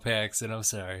with Bill Paxton. I'm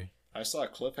sorry. I saw a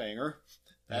Cliffhanger.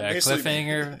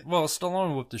 Cliffhanger. Well,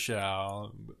 Stallone whooped the shit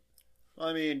out.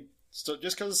 I mean, just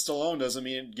because it's Stallone doesn't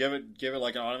mean give it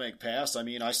like an automatic pass. I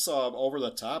mean, I saw Over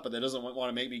the Top, but that doesn't want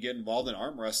to make me get involved in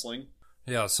arm wrestling.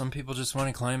 Yeah, some people just want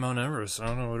to climb Mount Everest. I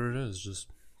don't know what it is. Just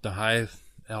the high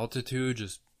altitude.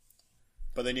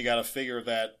 But then you got to figure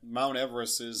that Mount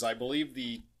Everest is, I believe,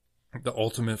 the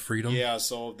ultimate freedom. Yeah,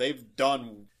 so they've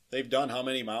done how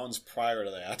many mountains prior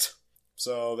to that?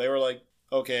 So they were like,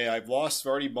 okay, I've lost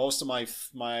already most of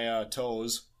my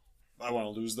toes. I want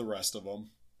to lose the rest of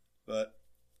them. But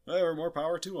whatever, more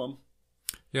power to them.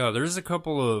 Yeah, there's a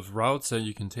couple of routes that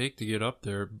you can take to get up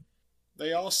there.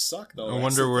 They all suck though. I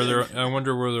wonder where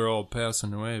they're all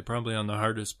passing away. Probably on the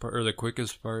hardest part or the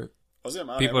quickest part.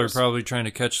 People are probably trying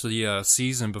to catch the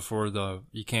season before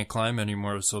you can't climb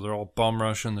anymore, so they're all bum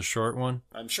rushing the short one.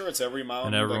 I'm sure it's every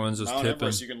mountain. And everyone's just Mount tipping.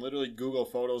 Everest, you can literally Google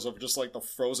photos of just like the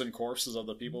frozen corpses of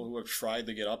the people who have tried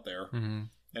to get up there. Mm-hmm.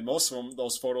 And most of them,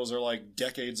 those photos are like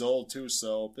decades old too,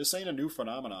 so this ain't a new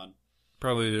phenomenon.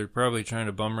 They're probably trying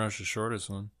to bum rush the shortest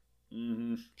one.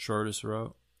 Mm-hmm. Shortest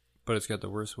route. But it's got the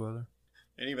worst weather.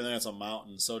 And even then it's a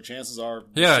mountain, so chances are...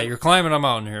 Yeah, you're climbing a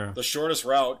mountain here. The shortest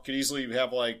route could easily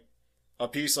have like a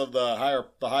piece of the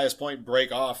highest point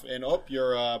break off, and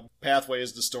your pathway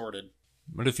is distorted.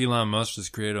 What if Elon Musk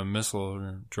just created a missile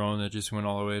or drone that just went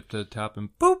all the way up to the top and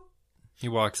boop, he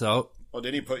walks out. Well,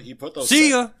 did he put those? See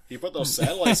ya. He put those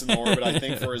satellites in orbit, I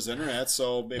think, for his internet.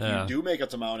 So if you do make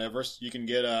it to Mount Everest, you can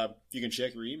you can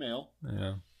check your email.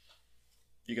 Yeah.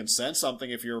 You can send something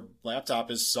if your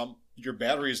laptop your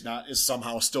battery is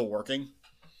somehow still working.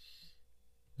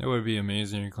 That would be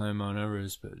amazing to climb Mount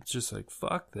Everest, but it's just like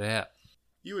fuck that.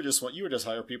 You would just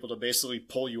hire people to basically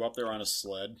pull you up there on a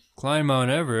sled. Climb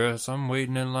Mount Everest. I'm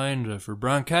waiting in line for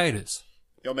bronchitis.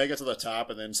 You'll make it to the top,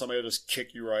 and then somebody will just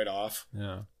kick you right off.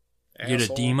 Yeah. Asshole. Get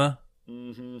edema.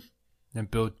 Mm-hmm.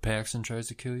 And Bill Paxton tries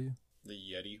to kill you. The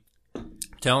Yeti.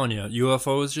 Telling you,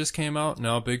 UFOs just came out.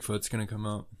 Now Bigfoot's gonna come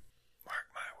out. Mark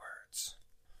my words.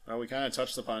 Well, we kind of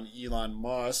touched upon Elon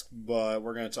Musk, but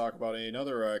we're going to talk about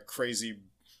another crazy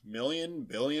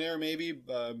billionaire maybe,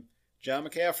 John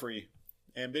McCaffrey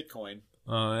and Bitcoin.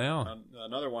 Oh, yeah.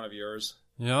 Another one of yours.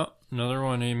 Yeah, another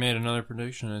one. He made another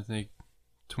prediction, I think.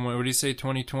 What did he say,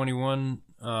 $20,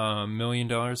 $21 million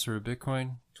for a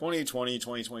Bitcoin? 2020,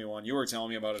 2021. You were telling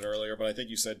me about it earlier, but I think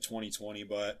you said 2020.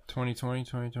 But 2020,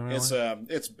 2021.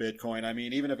 it's Bitcoin. I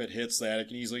mean, even if it hits that, it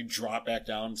can easily drop back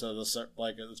down to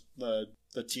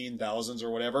the teen thousands or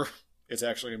whatever. It's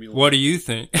actually gonna be. What do you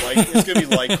think? It's gonna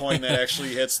be Litecoin that actually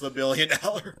hits the $1 billion.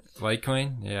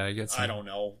 Litecoin? Yeah, I guess. I don't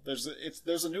know. There's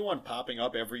a new one popping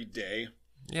up every day.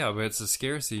 Yeah, but it's a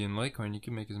scarcity in Litecoin. You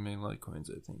can make as many Litecoins,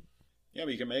 I think. Yeah,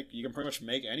 but you can pretty much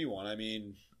make anyone. I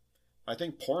mean, I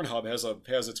think Pornhub has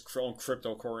its own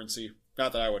cryptocurrency.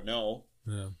 Not that I would know.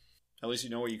 Yeah. At least you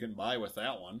know what you can buy with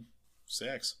that one.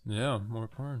 6. Yeah, more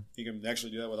porn. You can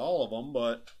actually do that with all of them,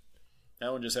 but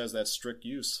that one just has that strict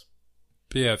use.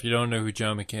 But yeah, if you don't know who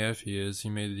John McAfee is, he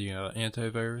made the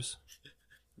antivirus.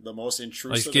 The most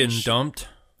intrusive. Like getting dumped.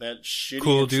 That shitty,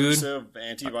 cool intrusive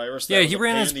antivirus. Yeah, he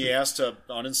ran in the ass to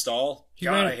uninstall. He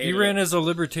ran as a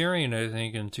libertarian, I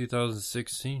think, in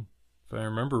 2016, if I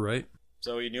remember right.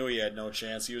 So he knew he had no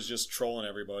chance. He was just trolling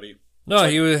everybody. No,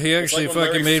 he actually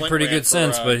fucking made pretty good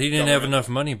sense, but he didn't have enough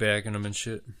money backing him and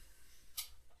shit.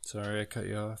 Sorry, I cut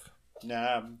you off.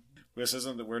 Nah, this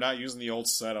isn't. We're not using the old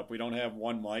setup. We don't have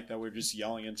one mic that we're just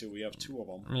yelling into. We have 2 of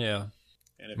them. Yeah.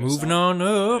 And moving on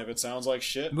up. If it sounds like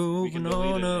shit, moving we can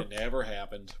delete on it. up. It never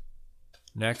happened.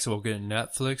 Next, we'll get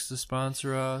Netflix to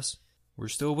sponsor us. We're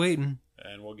still waiting.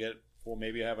 And we'll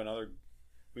maybe have another.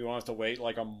 We won't have to wait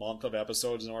like a month of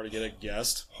episodes in order to get a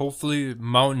guest. Hopefully,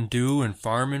 Mountain Dew and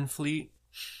Farm & Fleet.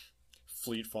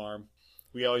 Fleet Farm.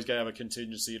 We always gotta have a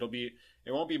contingency.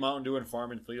 It won't be Mountain Dew and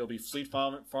Farm & Fleet. It'll be Fleet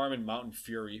Farm and Mountain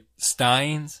Fury.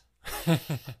 Steins.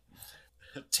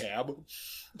 Tab.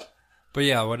 But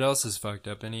yeah, what else is fucked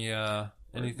up?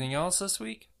 Anything else this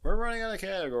week? We're running out of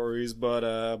categories, but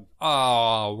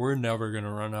we're never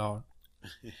gonna run out.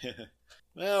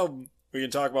 Well, we can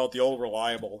talk about the old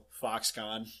reliable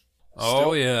Foxconn.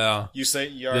 Yeah. You say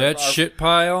shit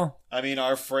pile? I mean,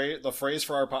 the phrase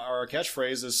for our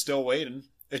catchphrase is still waiting.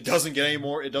 It doesn't get any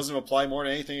more. It doesn't apply more to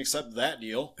anything except that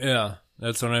deal. Yeah,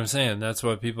 that's what I'm saying. That's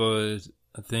what people,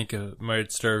 I think,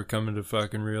 might start coming to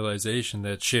fucking realization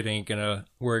that shit ain't gonna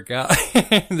work out.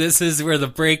 This is where the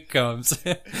break comes.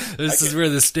 This is where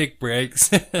the stick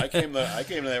breaks. I came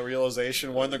to that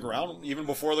realization when even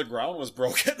before the ground was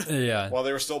broken. Yeah. While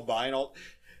they were still buying all.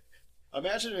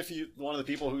 Imagine if one of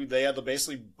the people who they had to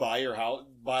basically buy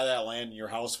that land and your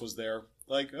house was there.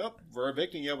 Like, we're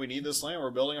evicting you. We need this land.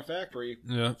 We're building a factory.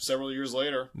 Yeah. Several years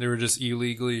later. They were just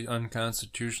illegally,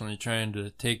 unconstitutionally trying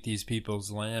to take these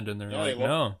people's land, and they're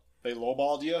no. They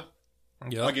lowballed you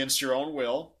against your own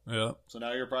will. Yeah. So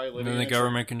now you're probably living and then the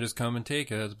government can just come and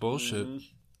take it. That's bullshit.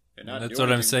 Mm-hmm. That's what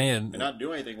I'm saying. And not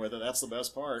do anything with it. That's the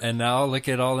best part. And now look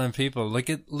at all them people. Look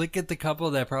at the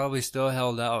couple that probably still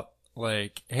held out.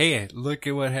 Like, hey, look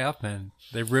at what happened.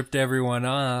 They ripped everyone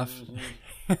off.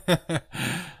 Mm-hmm.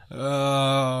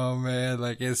 Oh man,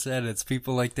 like I said, it's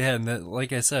people like that, and that,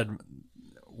 like I said,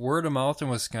 word of mouth in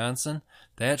Wisconsin,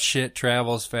 that shit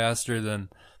travels faster than,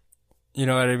 you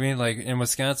know what I mean? Like in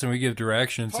Wisconsin, we give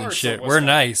directions and shit. We're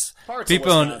nice.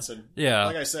 People of Wisconsin. Yeah.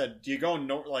 Like I said, you go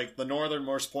like the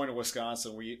northernmost point of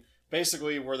Wisconsin,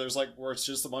 basically where it's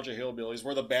just a bunch of hillbillies,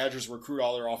 where the Badgers recruit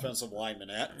all their offensive linemen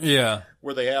at. Yeah.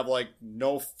 Where they have like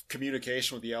no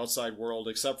communication with the outside world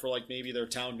except for like maybe their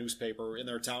town newspaper in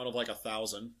their town of like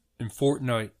 1,000. In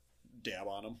Fortnite. Dab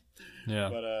on them. Yeah.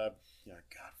 But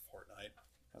God, Fortnite.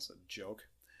 That's a joke.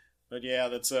 But yeah,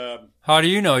 that's How do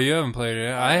you know you haven't played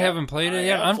it? I haven't played it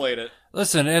yet. I've played it.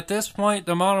 Listen, at this point,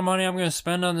 the amount of money I'm going to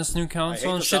spend on this new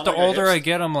console and shit, the like older I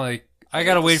get, I'm like, I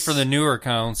gotta wait for the newer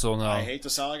console now. I hate to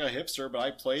sound like a hipster, but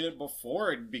I played it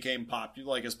before it became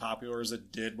as popular as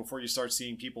it did, before you start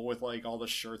seeing people with like all the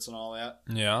shirts and all that.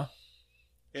 Yeah.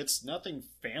 It's nothing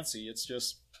fancy. It's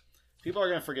just people are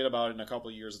gonna forget about it in a couple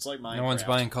of years. It's like Minecraft. No one's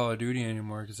buying Call of Duty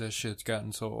anymore because that shit's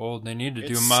gotten so old. They need to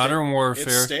do Modern Warfare.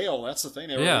 It's stale. That's the thing.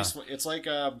 It's like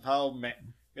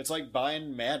it's like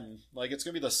buying Madden. Like it's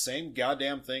gonna be the same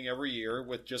goddamn thing every year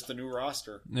with just a new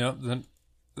roster. Yep.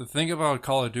 The thing about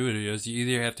Call of Duty is you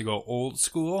either have to go old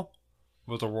school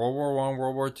with a World War I,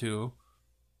 World War II,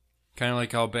 kind of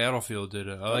like how Battlefield did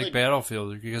it. I like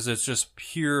Battlefield because it's just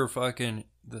pure fucking.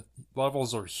 The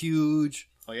levels are huge.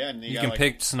 Oh yeah, and you can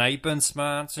pick sniping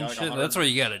spots and shit. That's what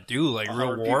you got to do, like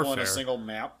real warfare. On a single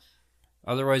map.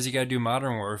 Otherwise, you got to do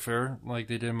Modern Warfare, like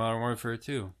they did Modern Warfare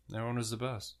 2. That one was the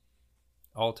best,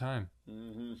 all time.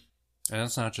 Mm-hmm. And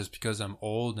that's not just because I'm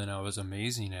old and I was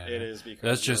amazing at it. It is because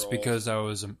that's just because I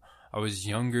was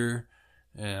younger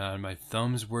and my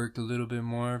thumbs worked a little bit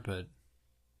more, but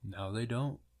now they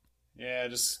don't. Yeah,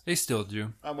 they still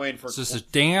do. I'm waiting for. It's just the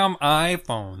damn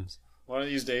iPhones. One of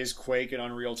these days, Quake and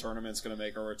Unreal Tournament's going to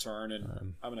make a return,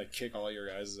 and I'm going to kick all your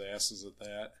guys' asses at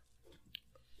that.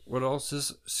 What else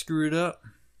is screwed up?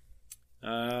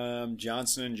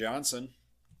 Johnson & Johnson.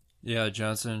 Yeah,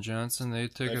 Johnson & Johnson, they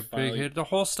took They a finally- big hit. The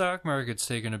whole stock market's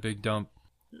taking a big dump.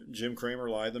 Jim Cramer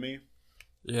lied to me.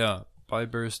 Yeah, buy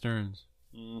Bear Stearns.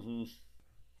 Mm-hmm.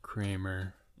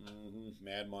 Kramer. Mm-hmm.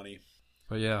 Mad money.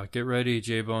 But yeah, get ready,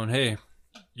 J-Bone. Hey,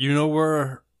 you know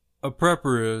where a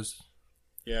prepper is.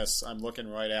 Yes, I'm looking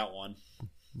right at one.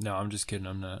 No, I'm just kidding.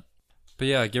 I'm not. But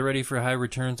yeah, get ready for high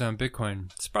returns on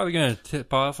Bitcoin. It's probably going to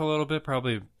tip off a little bit.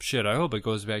 Probably, shit, I hope it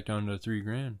goes back down to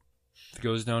 $3,000. If it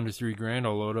goes down to $3,000,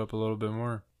 I'll load up a little bit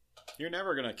more. You're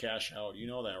never going to cash out. You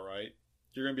know that, right?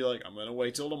 You're going to be like, I'm going to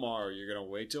wait till tomorrow. You're going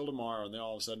to wait till tomorrow. And then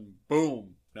all of a sudden,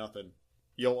 boom, nothing.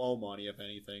 You'll owe money, if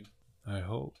anything. I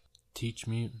hope. Teach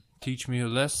me a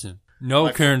lesson. No,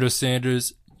 My- Colonel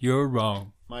Sanders, you're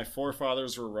wrong. My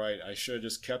forefathers were right. I should have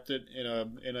just kept it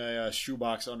in a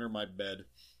shoebox under my bed.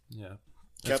 Yeah.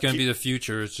 That's going to be the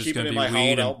future. It's just Keep it going to in be my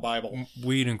weed hollowed out and, Bible.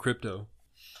 weed and crypto.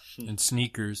 And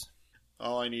sneakers.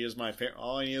 All I need is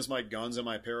my guns and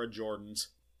my pair of Jordans,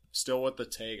 still with the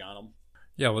tag on them.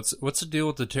 Yeah, what's the deal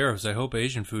with the tariffs? I hope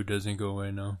Asian food doesn't go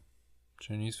away now.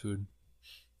 Chinese food.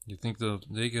 You think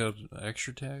they get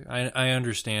extra tag? I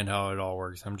understand how it all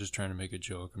works. I'm just trying to make a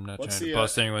joke. I'm not What's trying to the,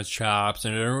 bust anyone's chops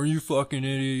and are you fucking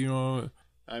idiot? You know.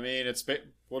 I mean,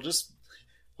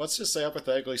 let's just say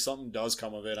hypothetically something does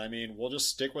come of it. I mean, we'll just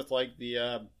stick with like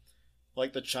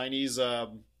the Chinese.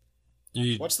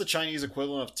 What's the Chinese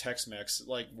equivalent of Tex-Mex,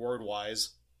 like word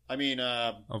wise? I mean,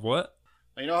 Of what?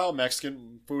 you know how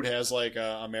Mexican food has like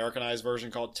a Americanized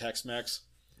version called Tex-Mex.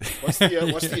 What's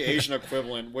the Asian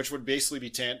equivalent, which would basically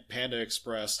be Panda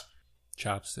Express?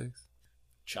 Chopsticks.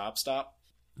 Chop Stop?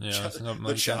 Yeah, something The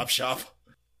like Chop that. Shop?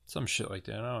 Some shit like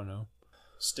that. I don't know.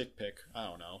 Stick Pick? I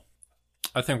don't know.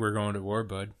 I think we're going to war,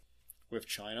 bud. With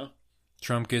China?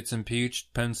 Trump gets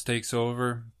impeached. Pence takes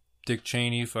over. Dick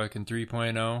Cheney, fucking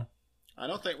 3.0. I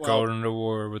don't think. Go Well, into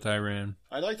war with Iran.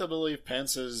 I'd like to believe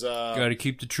Pence is. Got to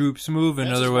keep the troops moving,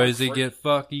 Pence is otherwise more they get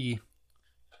fucky.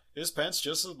 Is Pence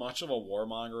just as much of a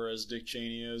warmonger as Dick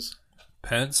Cheney is?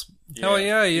 Pence? Yeah. Hell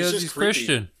yeah, he He's is. just He's creepy.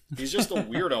 Christian. He's just a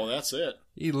weirdo. That's it.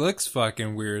 He looks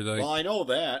fucking weird. Like, Well, I know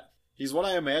that. He's what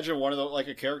I imagine one of the like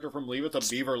a character from Leave It to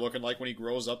Beaver looking like when he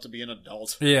grows up to be an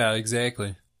adult. yeah,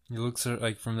 exactly. He looks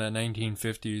like from that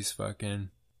 1950s fucking.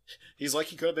 He's like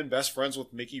he could have been best friends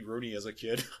with Mickey Rooney as a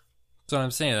kid. That's what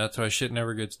I'm saying. That's why shit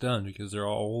never gets done because they're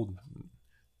all old.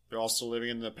 They're all still living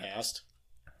in the past.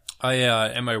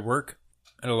 At my work,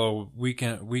 had a little week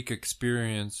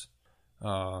experience.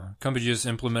 Company just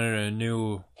implemented a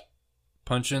new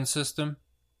punch-in system.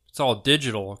 It's all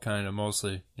digital, kind of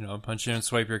mostly. You know, punch in,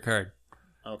 swipe your card,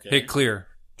 Okay. hit clear.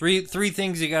 Three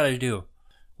things you gotta do.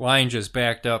 Line just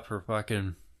backed up for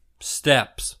fucking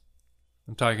steps.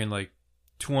 I'm talking like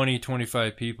 20,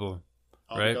 25 people.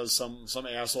 Right. Because some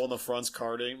asshole in the front's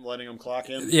card ain't letting him clock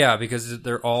in. Yeah, because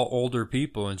they're all older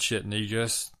people and shit, and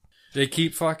they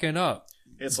keep fucking up.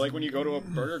 It's like when you go to a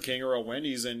Burger King or a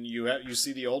Wendy's and you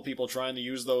see the old people trying to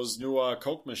use those new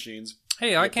Coke machines.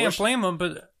 Hey, I You can't push- blame them,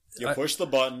 but You push the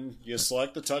button, you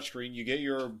select the touchscreen, you get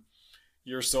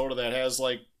your soda that has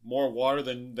like more water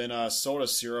than soda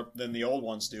syrup than the old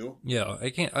ones do. yeah,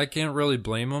 I can't really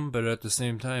blame them. But at the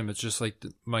same time, it's just like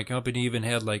my company even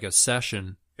had like a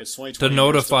session It's 2020. to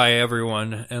notify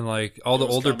everyone, and like all the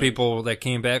was older coming. people that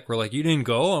came back were like, "You didn't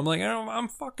go." I'm like, I'm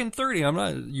fucking 30. I'm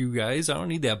not you guys. I don't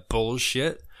need that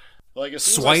bullshit. Like as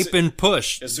soon Swipe as I and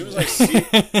push. as soon as I see,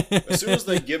 as soon as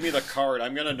they give me the card,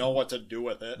 I'm gonna know what to do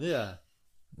with it. Yeah.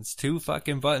 It's 2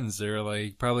 fucking buttons. They're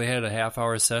like probably had a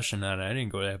half-hour session on it. I didn't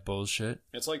go to that bullshit.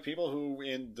 It's like people who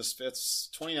it's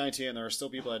 2019 and there are still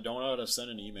people that don't know how to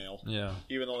send an email, Yeah.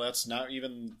 even though that's not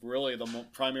even really the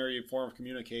primary form of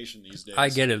communication these days. I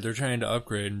get it. They're trying to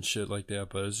upgrade and shit like that,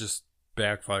 but it's just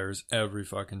backfires every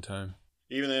fucking time.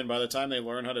 Even then, by the time they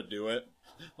learn how to do it,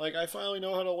 like I finally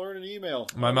know how to learn an email.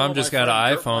 My Oh, mom no, just my got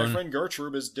an friend iPhone. My friend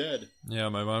Gertrude is dead. Yeah,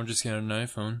 my mom just got an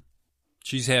iPhone.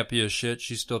 She's happy as shit.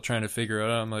 She's still trying to figure it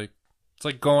out. I'm like, it's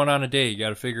like going on a date. You got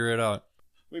to figure it out.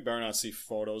 We better not see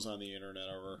photos on the internet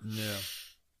ever. Yeah.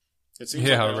 It seems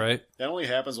Yeah, like right. that only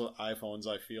happens with iPhones,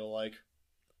 I feel like.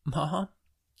 Mom.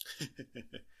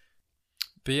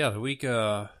 But yeah, the week,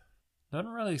 nothing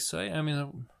really say. I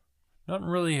mean, nothing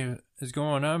really is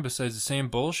going on besides the same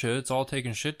bullshit. It's all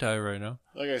taking shit time right now.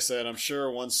 Like I said, I'm sure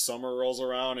once summer rolls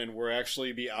around and we're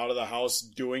actually be out of the house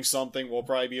doing something, we'll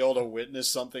probably be able to witness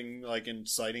something like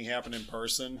exciting happen in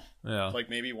person. Yeah. Like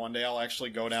maybe one day I'll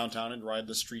actually go downtown and ride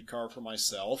the streetcar for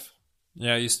myself.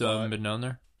 Yeah, you still haven't been down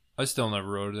there? I still never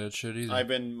rode that shit either.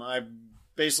 I've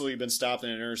basically been stopped in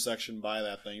an intersection by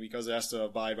that thing because it has to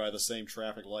abide by the same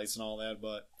traffic lights and all that,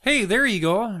 but Hey, there you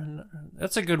go.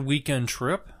 That's a good weekend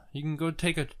trip. You can go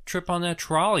take a trip on that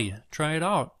trolley. Try it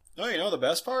out. No, you know the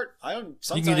best part? You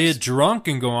can get drunk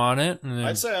and go on it. And then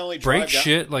I'd say I only break drive down,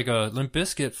 shit like a Limp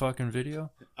Bizkit fucking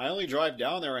video. I only drive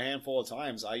down there a handful of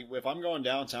times. If I'm going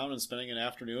downtown and spending an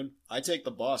afternoon, I take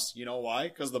the bus. You know why?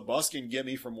 Because the bus can get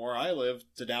me from where I live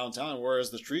to downtown,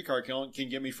 whereas the streetcar can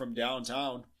get me from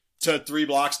downtown to 3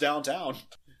 blocks downtown.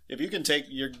 If you can take,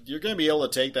 you're going to be able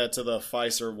to take that to the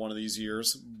Pfizer one of these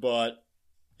years, but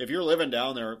if you're living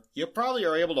down there, you probably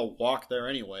are able to walk there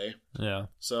anyway. Yeah.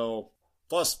 So,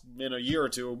 plus, in a year or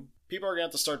two, people are going to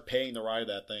have to start paying to ride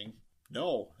that thing.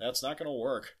 No, that's not going to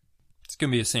work. It's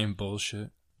going to be the same bullshit.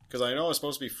 Because I know it's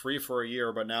supposed to be free for a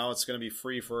year, but now it's going to be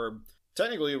free for,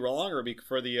 technically, longer.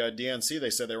 For the DNC, they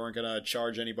said they weren't going to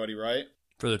charge anybody, right?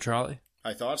 For the trolley?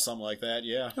 I thought something like that,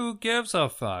 yeah. Who gives a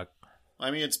fuck? I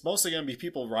mean, it's mostly going to be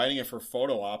people riding it for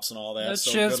photo ops and all that. That's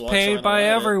so just paid by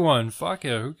everyone. Fuck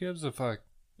it. Who gives a fuck?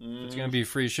 It's going to be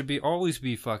free. It should always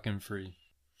be fucking free.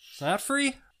 It's not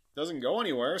free? Doesn't go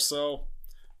anywhere, so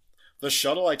the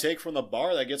shuttle I take from the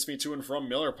bar that gets me to and from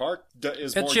Miller Park is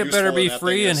more useful. That shit better be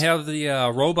free and have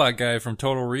the robot guy from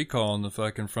Total Recall in the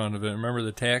fucking front of it. Remember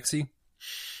the taxi?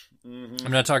 Mm-hmm.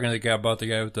 I'm not talking about the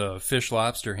guy with the fish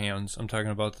lobster hands. I'm talking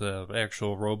about the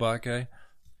actual robot guy.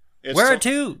 Where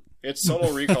to? It's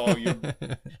Total Recall.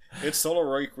 It's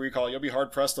Total Recall. You'll be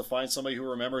hard pressed to find somebody who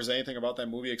remembers anything about that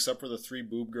movie except for the 3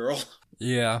 boob girl.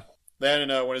 Yeah. That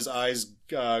and when his eyes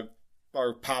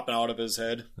are popping out of his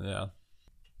head. Yeah.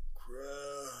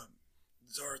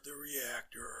 Zart the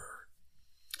Reactor.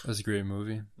 That's a great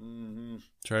movie. Mm-hmm.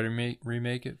 Try to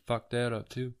remake it. Fuck that up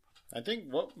too. I think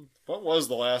what was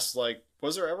the last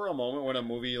was there ever a moment when a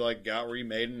movie got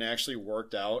remade and actually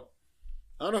worked out?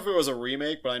 I don't know if it was a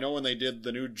remake, but I know when they did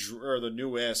the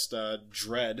newest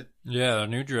Dread. Yeah, the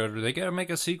new Dread. They got to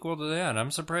make a sequel to that. I'm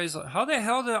surprised. How the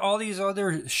hell did all these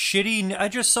other shitty... I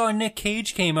just saw Nick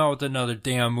Cage came out with another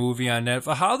damn movie on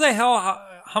Netflix. How the hell...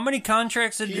 How many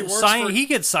contracts did he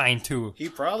get signed to? He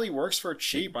probably works for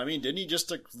cheap. I mean, didn't he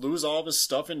just lose all of his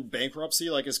stuff in bankruptcy,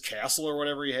 like his castle or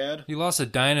whatever he had? He lost a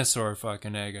dinosaur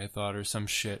fucking egg, I thought, or some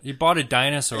shit. He bought a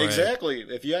dinosaur Exactly.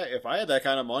 egg. If I had that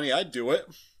kind of money, I'd do it.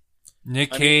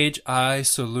 Nick Cage, I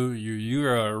salute you. You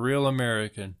are a real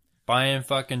American. Buying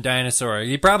fucking dinosaur egg.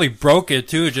 He probably broke it,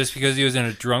 too, just because he was in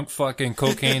a drunk fucking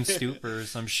cocaine stupor or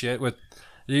some shit with...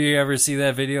 Do you ever see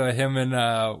that video of him and,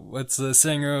 what's the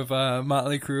singer of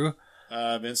Motley Crue?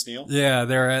 Vince Neil? Yeah,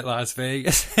 they're at Las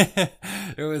Vegas.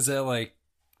 It was at,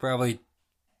 probably,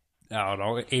 I don't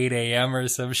know, 8 a.m. or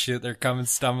some shit. They're coming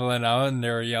stumbling out and they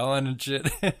were yelling and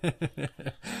shit. Well,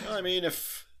 I mean,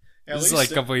 if... This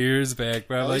is a couple years back,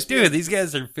 but I'm like, dude, these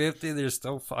guys are 50, they're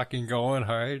still fucking going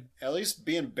hard. At least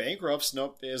being bankrupt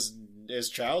is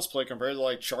child's play compared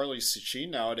to Charlie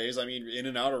Sheen nowadays. I mean, in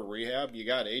and out of rehab, you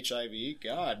got HIV.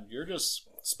 God, you're just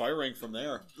spiraling from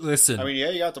there. Listen. I mean,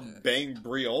 yeah, you got to bang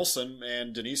Brie Olson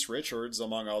and Denise Richards,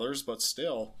 among others, but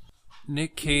still.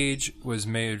 Nick Cage was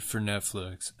made for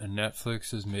Netflix, and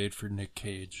Netflix is made for Nick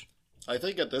Cage. I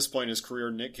think at this point in his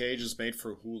career, Nick Cage is made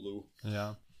for Hulu.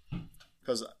 Yeah.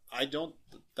 Because I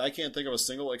can't think of a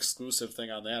single exclusive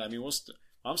thing on that. I mean,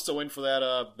 I'm still waiting for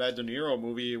that De Niro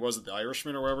movie. Was it The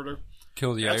Irishman or whatever?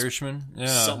 Kill the Irishman? Yeah.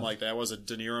 Something like that. Was it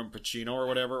De Niro and Pacino or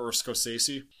whatever? Or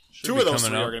Scorsese? Two of those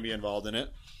 3 are going to be involved in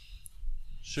it.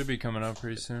 Should be coming out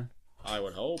pretty soon. I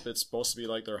would hope. It's supposed to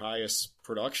be their highest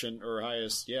production, or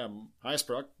highest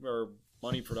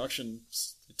money production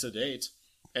to date.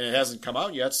 And it hasn't come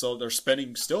out yet, so they're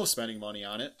still spending money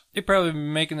on it. They've probably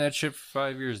been making that shit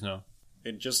for 5 years now.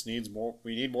 It just needs more.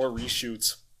 We need more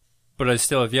reshoots. But I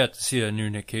still have yet to see a new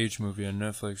Nick Cage movie on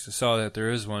Netflix. I saw that there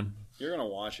is one. You're going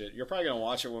to watch it. You're probably going to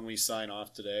watch it when we sign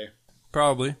off today.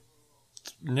 Probably.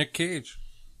 Nick Cage.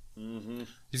 Mm-hmm.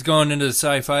 He's going into the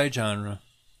sci-fi genre.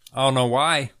 I don't know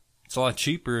why. It's a lot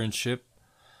cheaper and shit.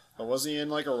 But was he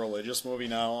in a religious movie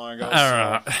not long ago?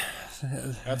 I don't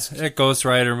know. That Ghost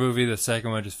Rider movie, the second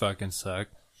one just fucking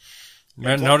sucked.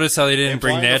 Notice how they didn't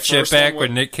bring that shit back with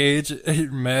Nick Cage?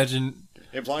 Imagine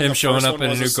him showing up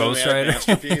in a new Ghost Rider.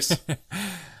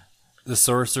 The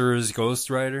Sorcerer's Ghost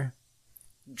Rider.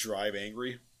 Drive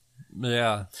Angry.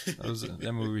 Yeah.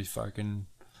 That movie fucking...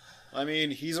 I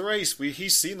mean, he's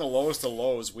seen the lowest of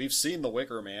lows. We've seen The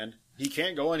Wicker Man. He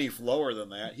can't go any lower than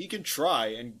that. He can try,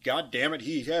 and god damn it,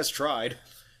 he has tried.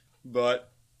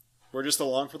 But we're just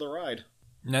along for the ride.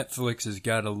 Netflix has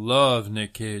got to love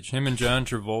Nick Cage. Him and John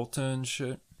Travolta and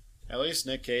shit. At least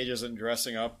Nick Cage isn't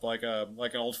dressing up like an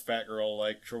old fat girl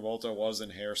like Travolta was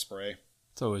in Hairspray.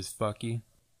 It's always fucky.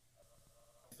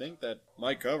 I think that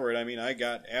might cover it. I mean, I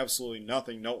got absolutely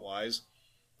nothing note-wise.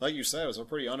 Like you said, it was a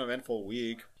pretty uneventful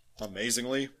week.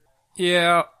 Amazingly.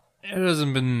 Yeah, it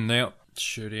hasn't been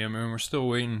Shitty. I mean, we're still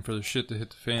waiting for the shit to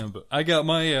hit the fan, but I got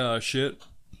my shit.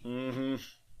 Mm-hmm.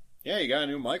 Yeah, you got a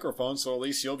new microphone, so at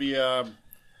least you'll be,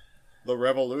 the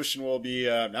revolution will be,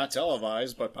 not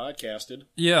televised, but podcasted.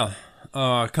 Yeah.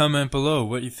 Comment below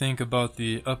what you think about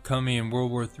the upcoming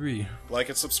World War III. Like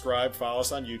and subscribe, follow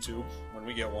us on YouTube when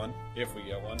we get one, if we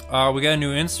get one. We got a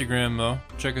new Instagram, though.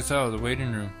 Check us out, The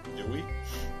Waiting Room. Do we?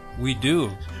 We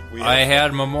do. I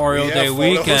had Memorial Day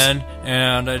weekend,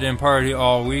 and I didn't party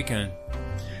all weekend.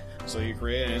 So you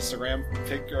create an Instagram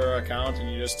account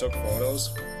and you just took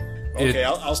photos? Okay,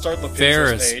 I'll start the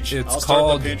Pinterest page. I'll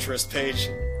start the Pinterest page.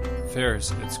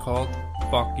 Ferris, it's called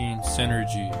fucking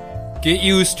Synergy. Get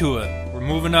used to it. We're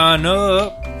moving on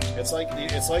up. It's like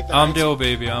the I'm Dill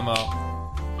Baby, I'm out.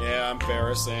 Yeah, I'm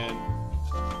Ferris, and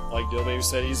like Dill Baby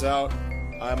said, he's out.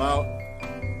 I'm out.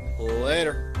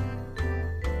 Later.